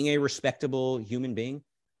being a respectable human being,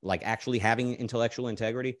 like actually having intellectual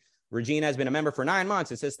integrity. Regina has been a member for 9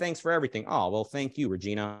 months and says, thanks for everything. Oh, well, thank you,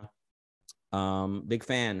 Regina. Big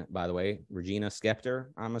fan, by the way, Regina Skepter,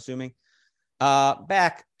 I'm assuming.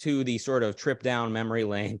 Back to the sort of trip down memory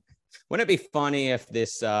lane. Wouldn't it be funny if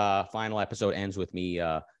this final episode ends with me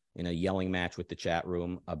in a yelling match with the chat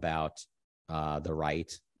room about the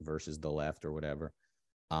right versus the left or whatever?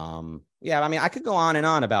 Yeah, I mean, I could go on and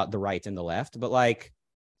on about the right and the left, but like,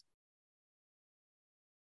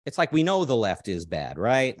 it's like we know the left is bad,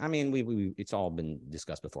 right? I mean, it's all been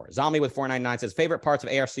discussed before. Zombie with 499 says favorite parts of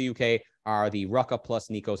ARC UK are the Rucka plus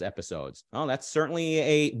Nico's episodes. Oh, that's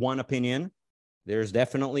certainly one opinion. There's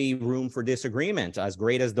definitely room for disagreement. As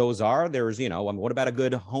great as those are, there's, what about a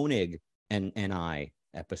good Honig and I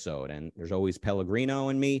episode? And there's always Pellegrino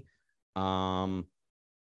and me.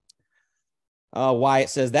 Wyatt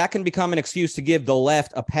says that can become an excuse to give the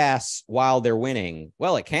left a pass while they're winning.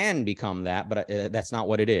 Well, it can become that, but that's not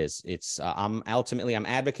what it is. It's I'm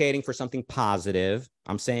advocating for something positive.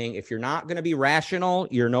 I'm saying if you're not going to be rational,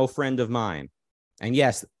 you're no friend of mine. And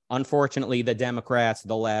yes, unfortunately, the Democrats,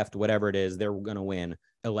 the left, whatever it is, they're going to win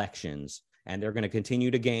elections and they're going to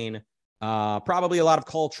continue to gain probably a lot of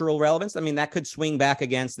cultural relevance. I mean, that could swing back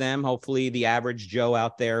against them. Hopefully, the average Joe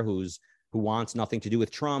out there who wants nothing to do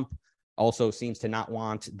with Trump also seems to not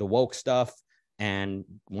want the woke stuff. And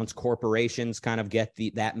once corporations kind of get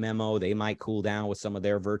that memo, they might cool down with some of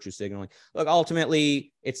their virtue signaling. Look,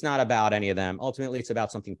 ultimately, it's not about any of them. Ultimately, it's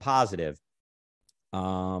about something positive.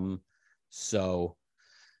 So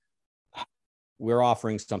we're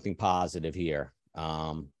offering something positive here.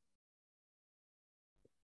 All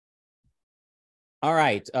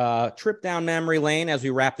right. Trip down memory lane as we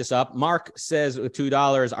wrap this up. Mark says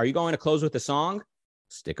 $2. Are you going to close with a song?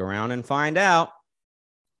 Stick around and find out.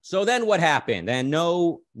 So then what happened? And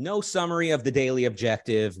no summary of the Daily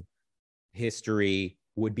Objective history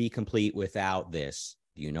would be complete without this.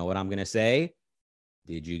 Do you know what I'm going to say?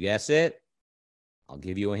 Did you guess it? I'll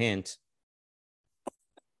give you a hint.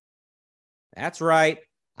 That's right.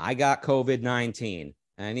 I got COVID-19.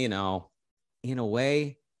 And, in a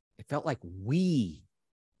way, it felt like we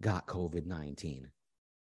got COVID-19.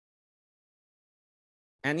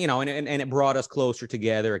 And, and it brought us closer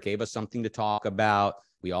together. It gave us something to talk about.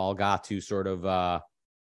 We all got to sort of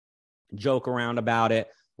joke around about it.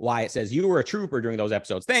 Wyatt says, you were a trooper during those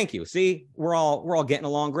episodes. Thank you. See, we're all getting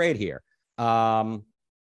along great here.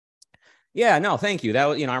 Yeah, no, thank you. That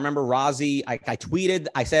was, I remember Rozzy, I tweeted,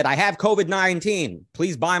 I said, I have COVID-19.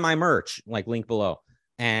 Please buy my merch, like link below.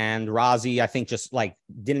 And Rozzy, I think, just like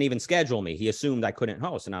didn't even schedule me. He assumed I couldn't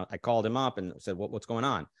host. And I called him up and said, what's going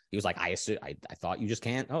on? He was like, I thought you just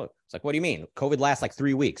can't host. It's like, what do you mean? COVID lasts like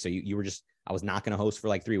 3 weeks. So you were just, I was not going to host for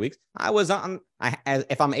like 3 weeks. I was on,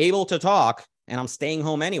 if I'm able to talk and I'm staying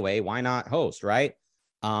home anyway, why not host? Right.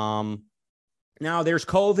 Now there's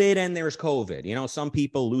COVID and there's COVID. You know, some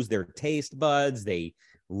people lose their taste buds. They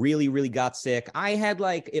really, really got sick. I had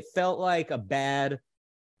like, it felt like a bad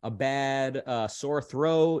sore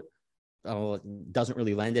throat. It doesn't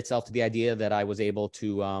really lend itself to the idea that I was able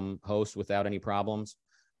to host without any problems.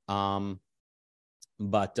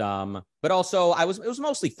 But also it was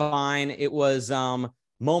mostly fine. It was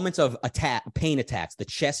moments of pain attacks, the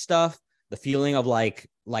chest stuff, the feeling of like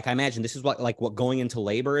I imagine this is what going into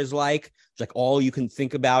labor is like. It's like all you can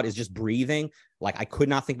think about is just breathing. Like I could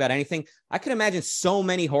not think about anything. I could imagine so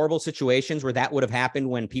many horrible situations where that would have happened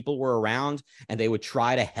when people were around and they would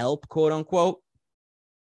try to help, quote unquote.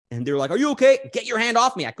 And they're like, "Are you okay? Get your hand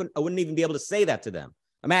off me." I wouldn't even be able to say that to them.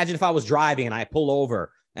 Imagine if I was driving and I pull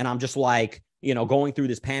over and I'm just like, you know, going through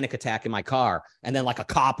this panic attack in my car. And then like a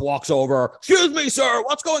cop walks over, "Excuse me, sir,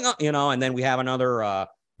 what's going on?" You know, and then we have another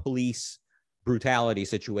police brutality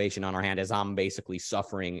situation on our hand as I'm basically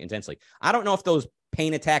suffering intensely. I don't know if those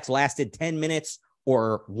pain attacks lasted 10 minutes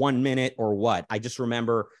or 1 minute or what. I just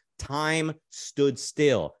remember time stood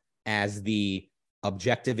still, as the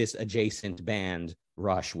objectivist adjacent band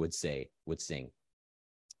Rush would sing.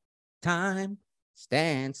 Time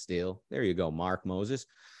stand still. There you go, Mark Moses.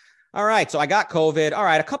 All right, so I got COVID. All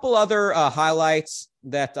right, a couple other highlights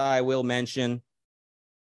that I will mention.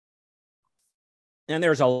 And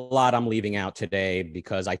there's a lot I'm leaving out today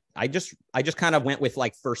because I just kind of went with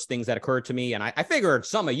like first things that occurred to me. And I figured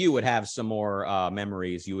some of you would have some more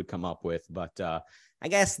memories you would come up with. But I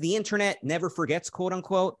guess the internet never forgets, quote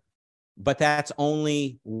unquote. But that's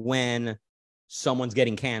only when someone's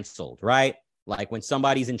getting canceled, right? Like when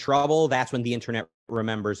somebody's in trouble, that's when the internet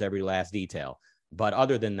remembers every last detail. But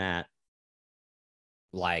other than that,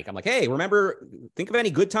 like I'm like, hey, think of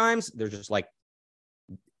any good times? There's just like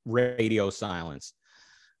radio silence.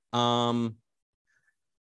 So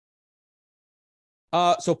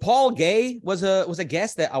Paul Gay was a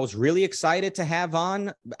guest that I was really excited to have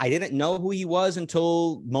on. I didn't know who he was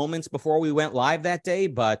until moments before we went live that day,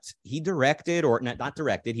 but he directed, or not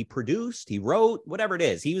directed, he produced, he wrote, whatever it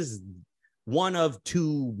is. He was one of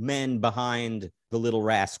two men behind The Little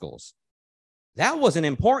Rascals. That was an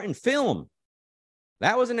important film.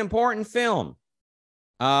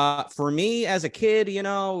 For me as a kid, you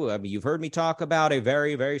know, I mean, you've heard me talk about a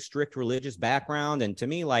very, very strict religious background. And to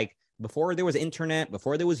me, like before there was internet,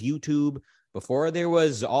 before there was YouTube, before there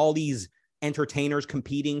was all these entertainers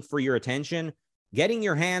competing for your attention, getting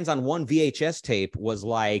your hands on one VHS tape was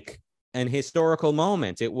like an historical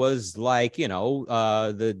moment. It was like, you know,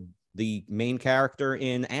 the main character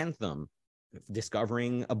in Anthem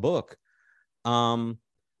discovering a book. The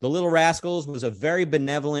Little Rascals was a very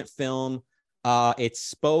benevolent film. It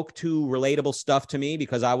spoke to relatable stuff to me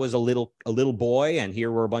because I was a little boy, and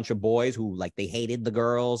here were a bunch of boys who like they hated the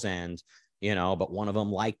girls, and you know, but one of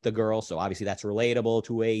them liked the girl, so obviously that's relatable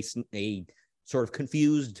to a sort of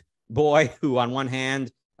confused boy who, on one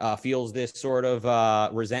hand, feels this sort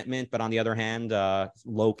of resentment, but on the other hand,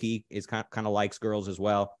 low-key is kind of likes girls as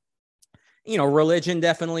well. You know, religion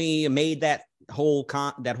definitely made that whole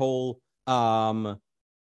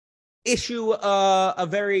issue a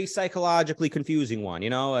very psychologically confusing one. You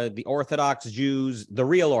know, the Orthodox Jews, the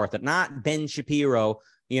real Orthodox, not Ben Shapiro,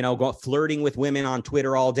 you know, flirting with women on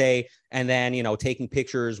Twitter all day and then, you know, taking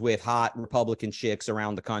pictures with hot Republican chicks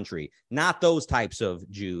around the country. Not those types of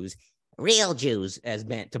Jews. Real Jews, as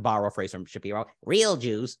meant to borrow a phrase from Shapiro. Real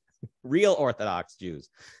Jews, real Orthodox Jews.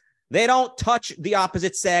 They don't touch the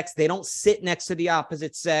opposite sex. They don't sit next to the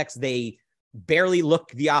opposite sex. They barely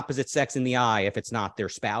look the opposite sex in the eye if it's not their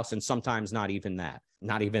spouse, and sometimes not even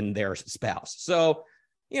their spouse. So,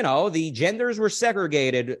 you know, the genders were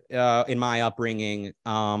segregated in my upbringing,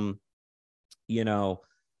 you know,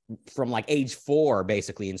 from like age 4,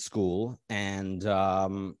 basically in school. And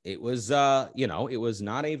it was, you know, it was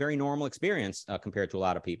not a very normal experience compared to a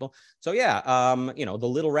lot of people. So, yeah, you know, The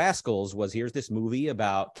Little Rascals here's this movie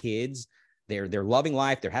about kids. They're loving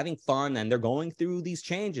life, they're having fun, and they're going through these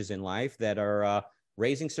changes in life that are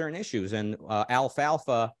raising certain issues. And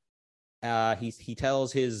Alfalfa, he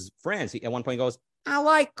tells his friends, at one point he goes, "I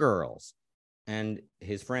like girls." And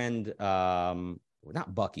his friend,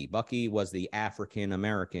 not Bucky. Bucky was the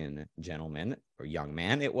African-American gentleman or young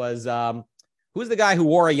man. It was, who's the guy who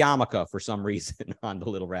wore a yarmulke for some reason on The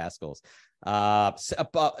Little Rascals?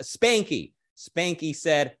 Spanky. Spanky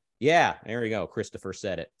said, yeah, there you go. Christopher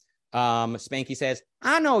said it. Spanky says,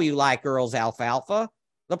 I know you like girls, Alfalfa.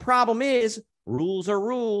 The problem is rules are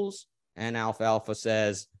rules. And Alfalfa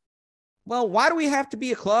says, well, why do we have to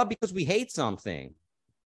be a club because we hate something?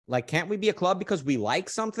 Like, can't we be a club because we like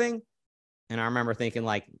something? And I remember thinking,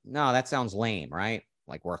 like, no, that sounds lame, right?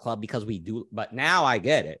 Like, we're a club because we do. But now I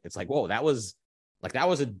get it. It's like, whoa, that was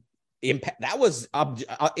a impact. That was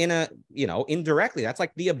in a, indirectly. That's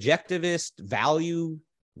like the objectivist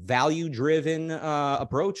value driven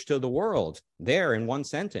approach to the world there in one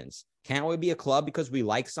sentence. Can't we be a club because we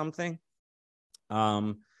like something?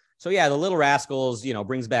 So yeah, the Little Rascals,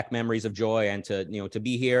 brings back memories of joy, and to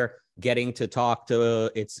be here, getting to talk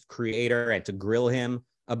to its creator and to grill him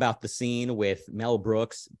about the scene with Mel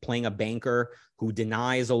Brooks playing a banker who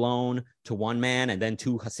denies a loan to one man, and then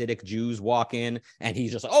two Hasidic Jews walk in, and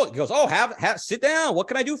he's just, he goes, have sit down. What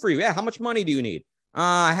can I do for you? Yeah, how much money do you need?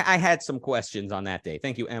 I had some questions on that day.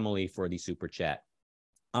 Thank you, Emily, for the super chat.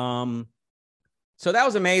 So that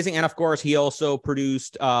was amazing. And of course, he also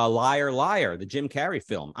produced Liar, Liar, the Jim Carrey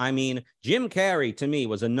film. I mean, Jim Carrey to me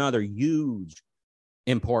was another huge,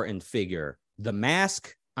 important figure. The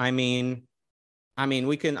Mask. I mean, I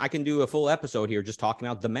can do a full episode here just talking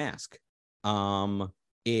about The Mask.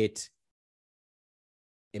 It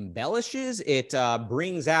embellishes, it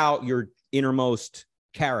brings out your innermost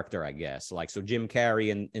character, I guess. Like, so Jim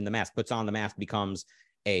Carrey in The Mask puts on the mask, becomes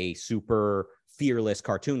a super fearless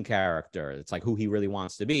cartoon character. It's like who he really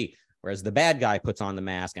wants to be. Whereas the bad guy puts on the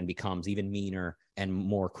mask and becomes even meaner and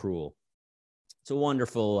more cruel. It's a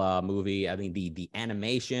wonderful movie. I mean, the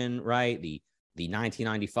animation, right? The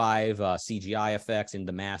 1995 CGI effects in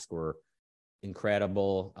The Mask were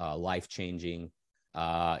incredible, life-changing.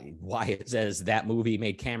 Wyatt says that movie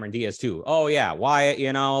made Cameron Diaz too. Oh yeah, Wyatt,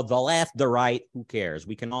 the left, the right, who cares?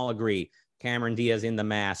 We can all agree Cameron Diaz in The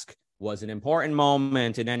Mask was an important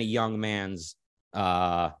moment in any young man's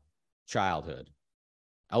childhood.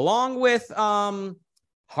 Along with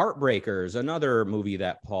Heartbreakers, another movie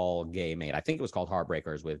that Paul Gay made. I think it was called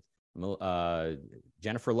Heartbreakers, with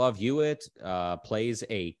Jennifer Love Hewitt plays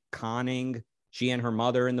a conning. She and her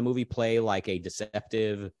mother in the movie play like a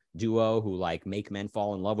deceptive duo who like make men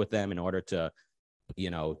fall in love with them in order to,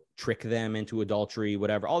 trick them into adultery,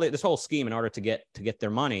 whatever. This whole scheme in order to get their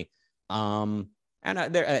money. And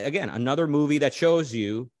there again, another movie that shows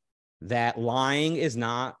you that lying is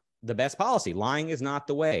not the best policy. Lying is not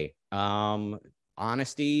the way.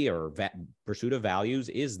 Honesty or pursuit of values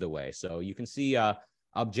is the way. So you can see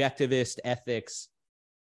objectivist ethics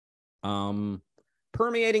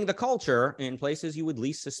permeating the culture in places you would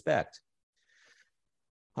least suspect.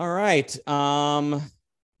 All right.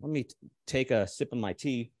 Let me take a sip of my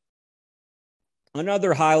tea.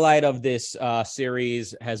 Another highlight of this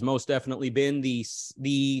series has most definitely been the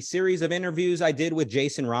series of interviews I did with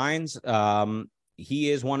Jason Rines.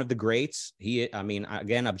 He is one of the greats.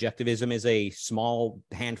 Again, objectivism is a small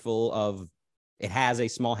handful of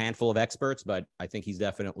experts, but I think he's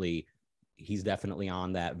definitely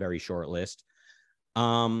on that very short list.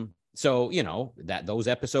 So, that those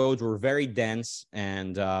episodes were very dense,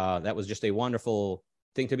 and that was just a wonderful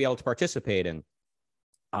thing to be able to participate in.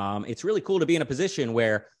 It's really cool to be in a position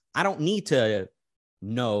where I don't need to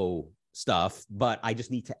know stuff, but I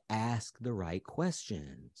just need to ask the right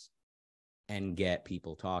questions and get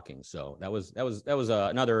people talking. So that was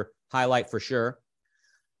another highlight for sure.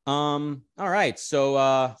 All right.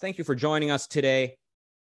 So thank you for joining us today.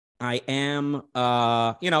 I am,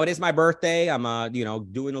 it is my birthday. I'm,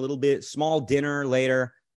 doing a little bit small dinner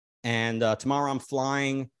later, and tomorrow I'm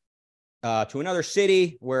flying to another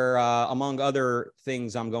city where, among other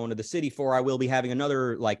things I'm going to the city for, I will be having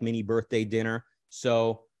another like mini birthday dinner.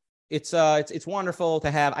 So it's wonderful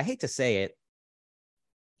to have. I hate to say it.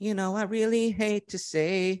 I really hate to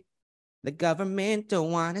say the government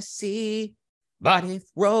don't want to see, but if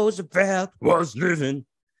Roosevelt was living,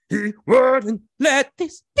 he wouldn't let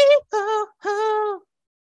this be.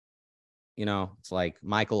 It's like,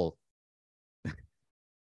 Michael,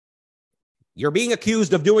 you're being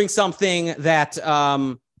accused of doing something that,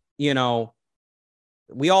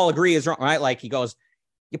 we all agree is wrong, right? Like, he goes,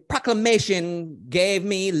 your proclamation gave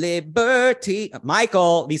me liberty.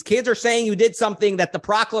 Michael, these kids are saying you did something that the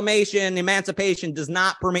proclamation, emancipation, does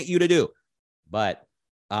not permit you to do. But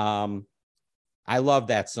I love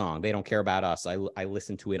that song. They don't care about us. I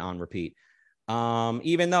listen to it on repeat.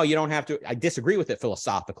 Even though you don't have to, I disagree with it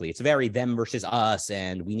philosophically. It's very them versus us,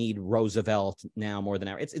 and we need Roosevelt now more than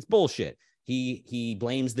ever. It's bullshit. He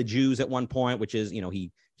blames the Jews at one point, which is,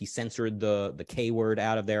 he censored the K word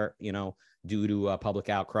out of there, due to a public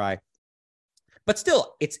outcry. But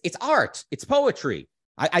still, it's art. It's poetry.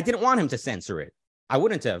 I didn't want him to censor it. I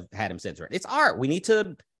wouldn't have had him censor it. It's art. We need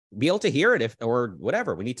to be able to hear it or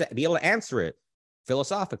whatever. We need to be able to answer it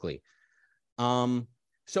philosophically.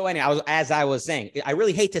 So anyway, as I was saying, I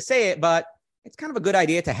really hate to say it, but it's kind of a good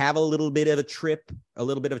idea to have a little bit of a trip, a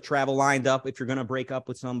little bit of travel lined up if you're going to break up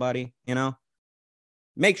with somebody,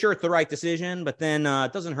 make sure it's the right decision, but then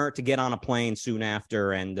it doesn't hurt to get on a plane soon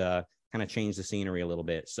after and kind of change the scenery a little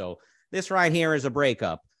bit. So this right here is a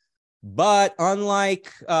breakup. But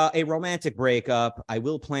unlike a romantic breakup, I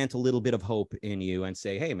will plant a little bit of hope in you and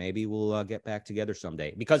say, hey, maybe we'll get back together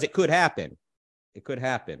someday, because it could happen. It could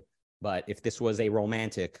happen. But if this was a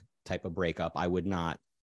romantic type of breakup, I would not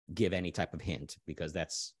give any type of hint, because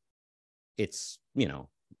it's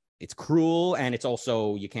cruel, and it's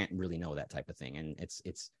also, you can't really know that type of thing. And it's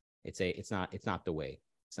not the way.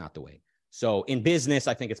 It's not the way. So in business,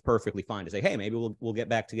 I think it's perfectly fine to say, hey, maybe we'll get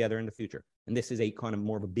back together in the future. And this is a kind of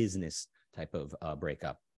more of a business type of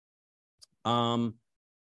breakup.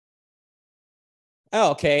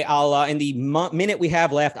 Okay, I'll in the minute we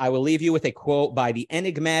have left, I will leave you with a quote by the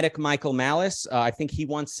enigmatic Michael Malice. I think he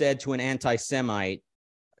once said to an anti-Semite,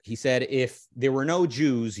 he said, if there were no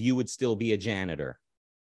Jews, you would still be a janitor.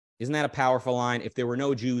 Isn't that a powerful line? If there were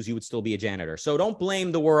no Jews, you would still be a janitor. So don't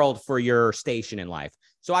blame the world for your station in life.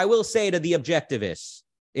 So I will say to the objectivists,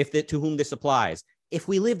 to whom this applies, if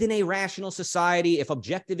we lived in a rational society, if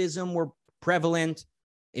objectivism were prevalent,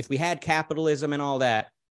 if we had capitalism and all that,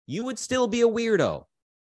 you would still be a weirdo.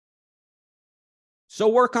 So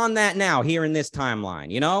work on that now, here in this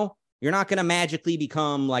timeline. You're not going to magically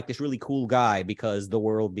become like this really cool guy because the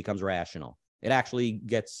world becomes rational. It actually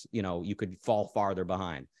gets, you could fall farther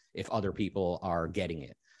behind if other people are getting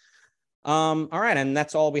it. All right. And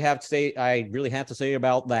that's all we have to say. I really have to say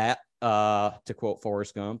about that, to quote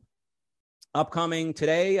Forrest Gump. Coming up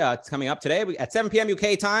today at 7 p.m.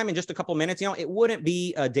 UK time in just a couple minutes. It wouldn't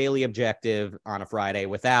be a daily objective on a Friday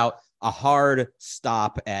without a hard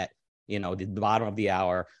stop at, the bottom of the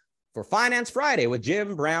hour for Finance Friday with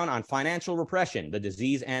Jim Brown on financial repression, the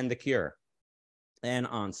disease and the cure. And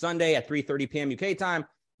on Sunday at 3:30 p.m. UK time,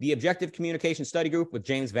 the Objective Communication Study Group with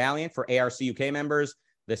James Valiant for ARC UK members.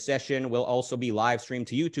 The session will also be live streamed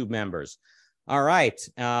to YouTube members. All right.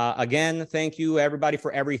 Again, thank you, everybody,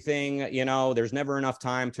 for everything. There's never enough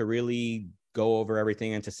time to really go over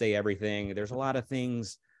everything and to say everything. There's a lot of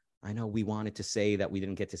things I know we wanted to say that we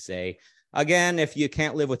didn't get to say. Again, if you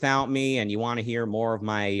can't live without me and you want to hear more of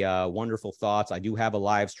my wonderful thoughts, I do have a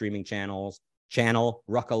live streaming channel,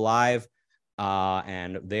 Rucka Live.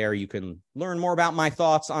 And there you can learn more about my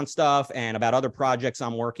thoughts on stuff and about other projects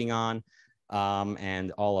I'm working on,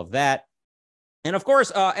 and all of that. And of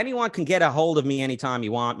course, anyone can get a hold of me anytime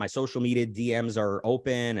you want. My social media DMs are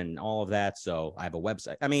open and all of that. So I have a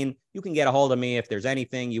website. I mean, you can get a hold of me if there's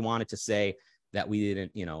anything you wanted to say that we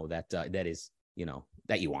didn't,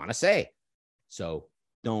 that you want to say. So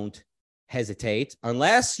don't hesitate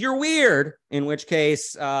unless you're weird, in which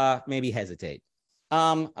case, maybe hesitate.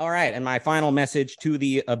 All right. And my final message to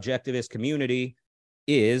the objectivist community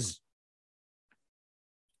is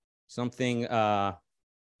something I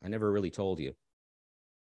never really told you.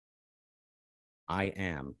 I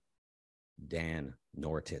am Dan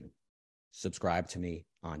Norton. Subscribe to me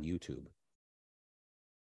on YouTube.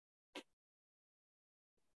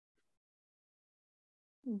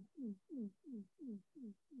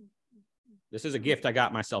 This is a gift I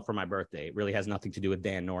got myself for my birthday. It really has nothing to do with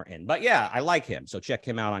Dan Norton. But yeah, I like him. So check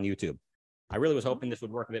him out on YouTube. I really was hoping this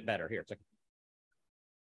would work a bit better. Here,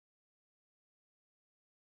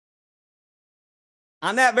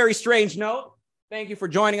 on that very strange note, thank you for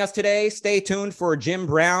joining us today. Stay tuned for Jim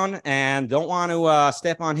Brown, and don't want to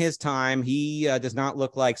step on his time. He does not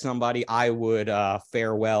look like somebody I would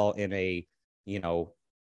fare well in a,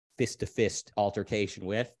 fist-to-fist altercation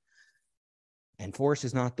with. And force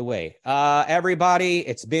is not the way. Everybody,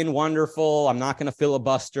 it's been wonderful. I'm not going to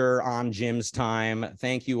filibuster on Jim's time.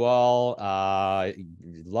 Thank you all.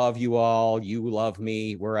 Love you all. You love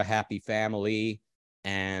me. We're a happy family.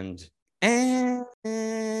 And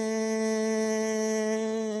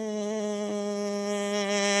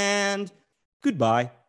goodbye.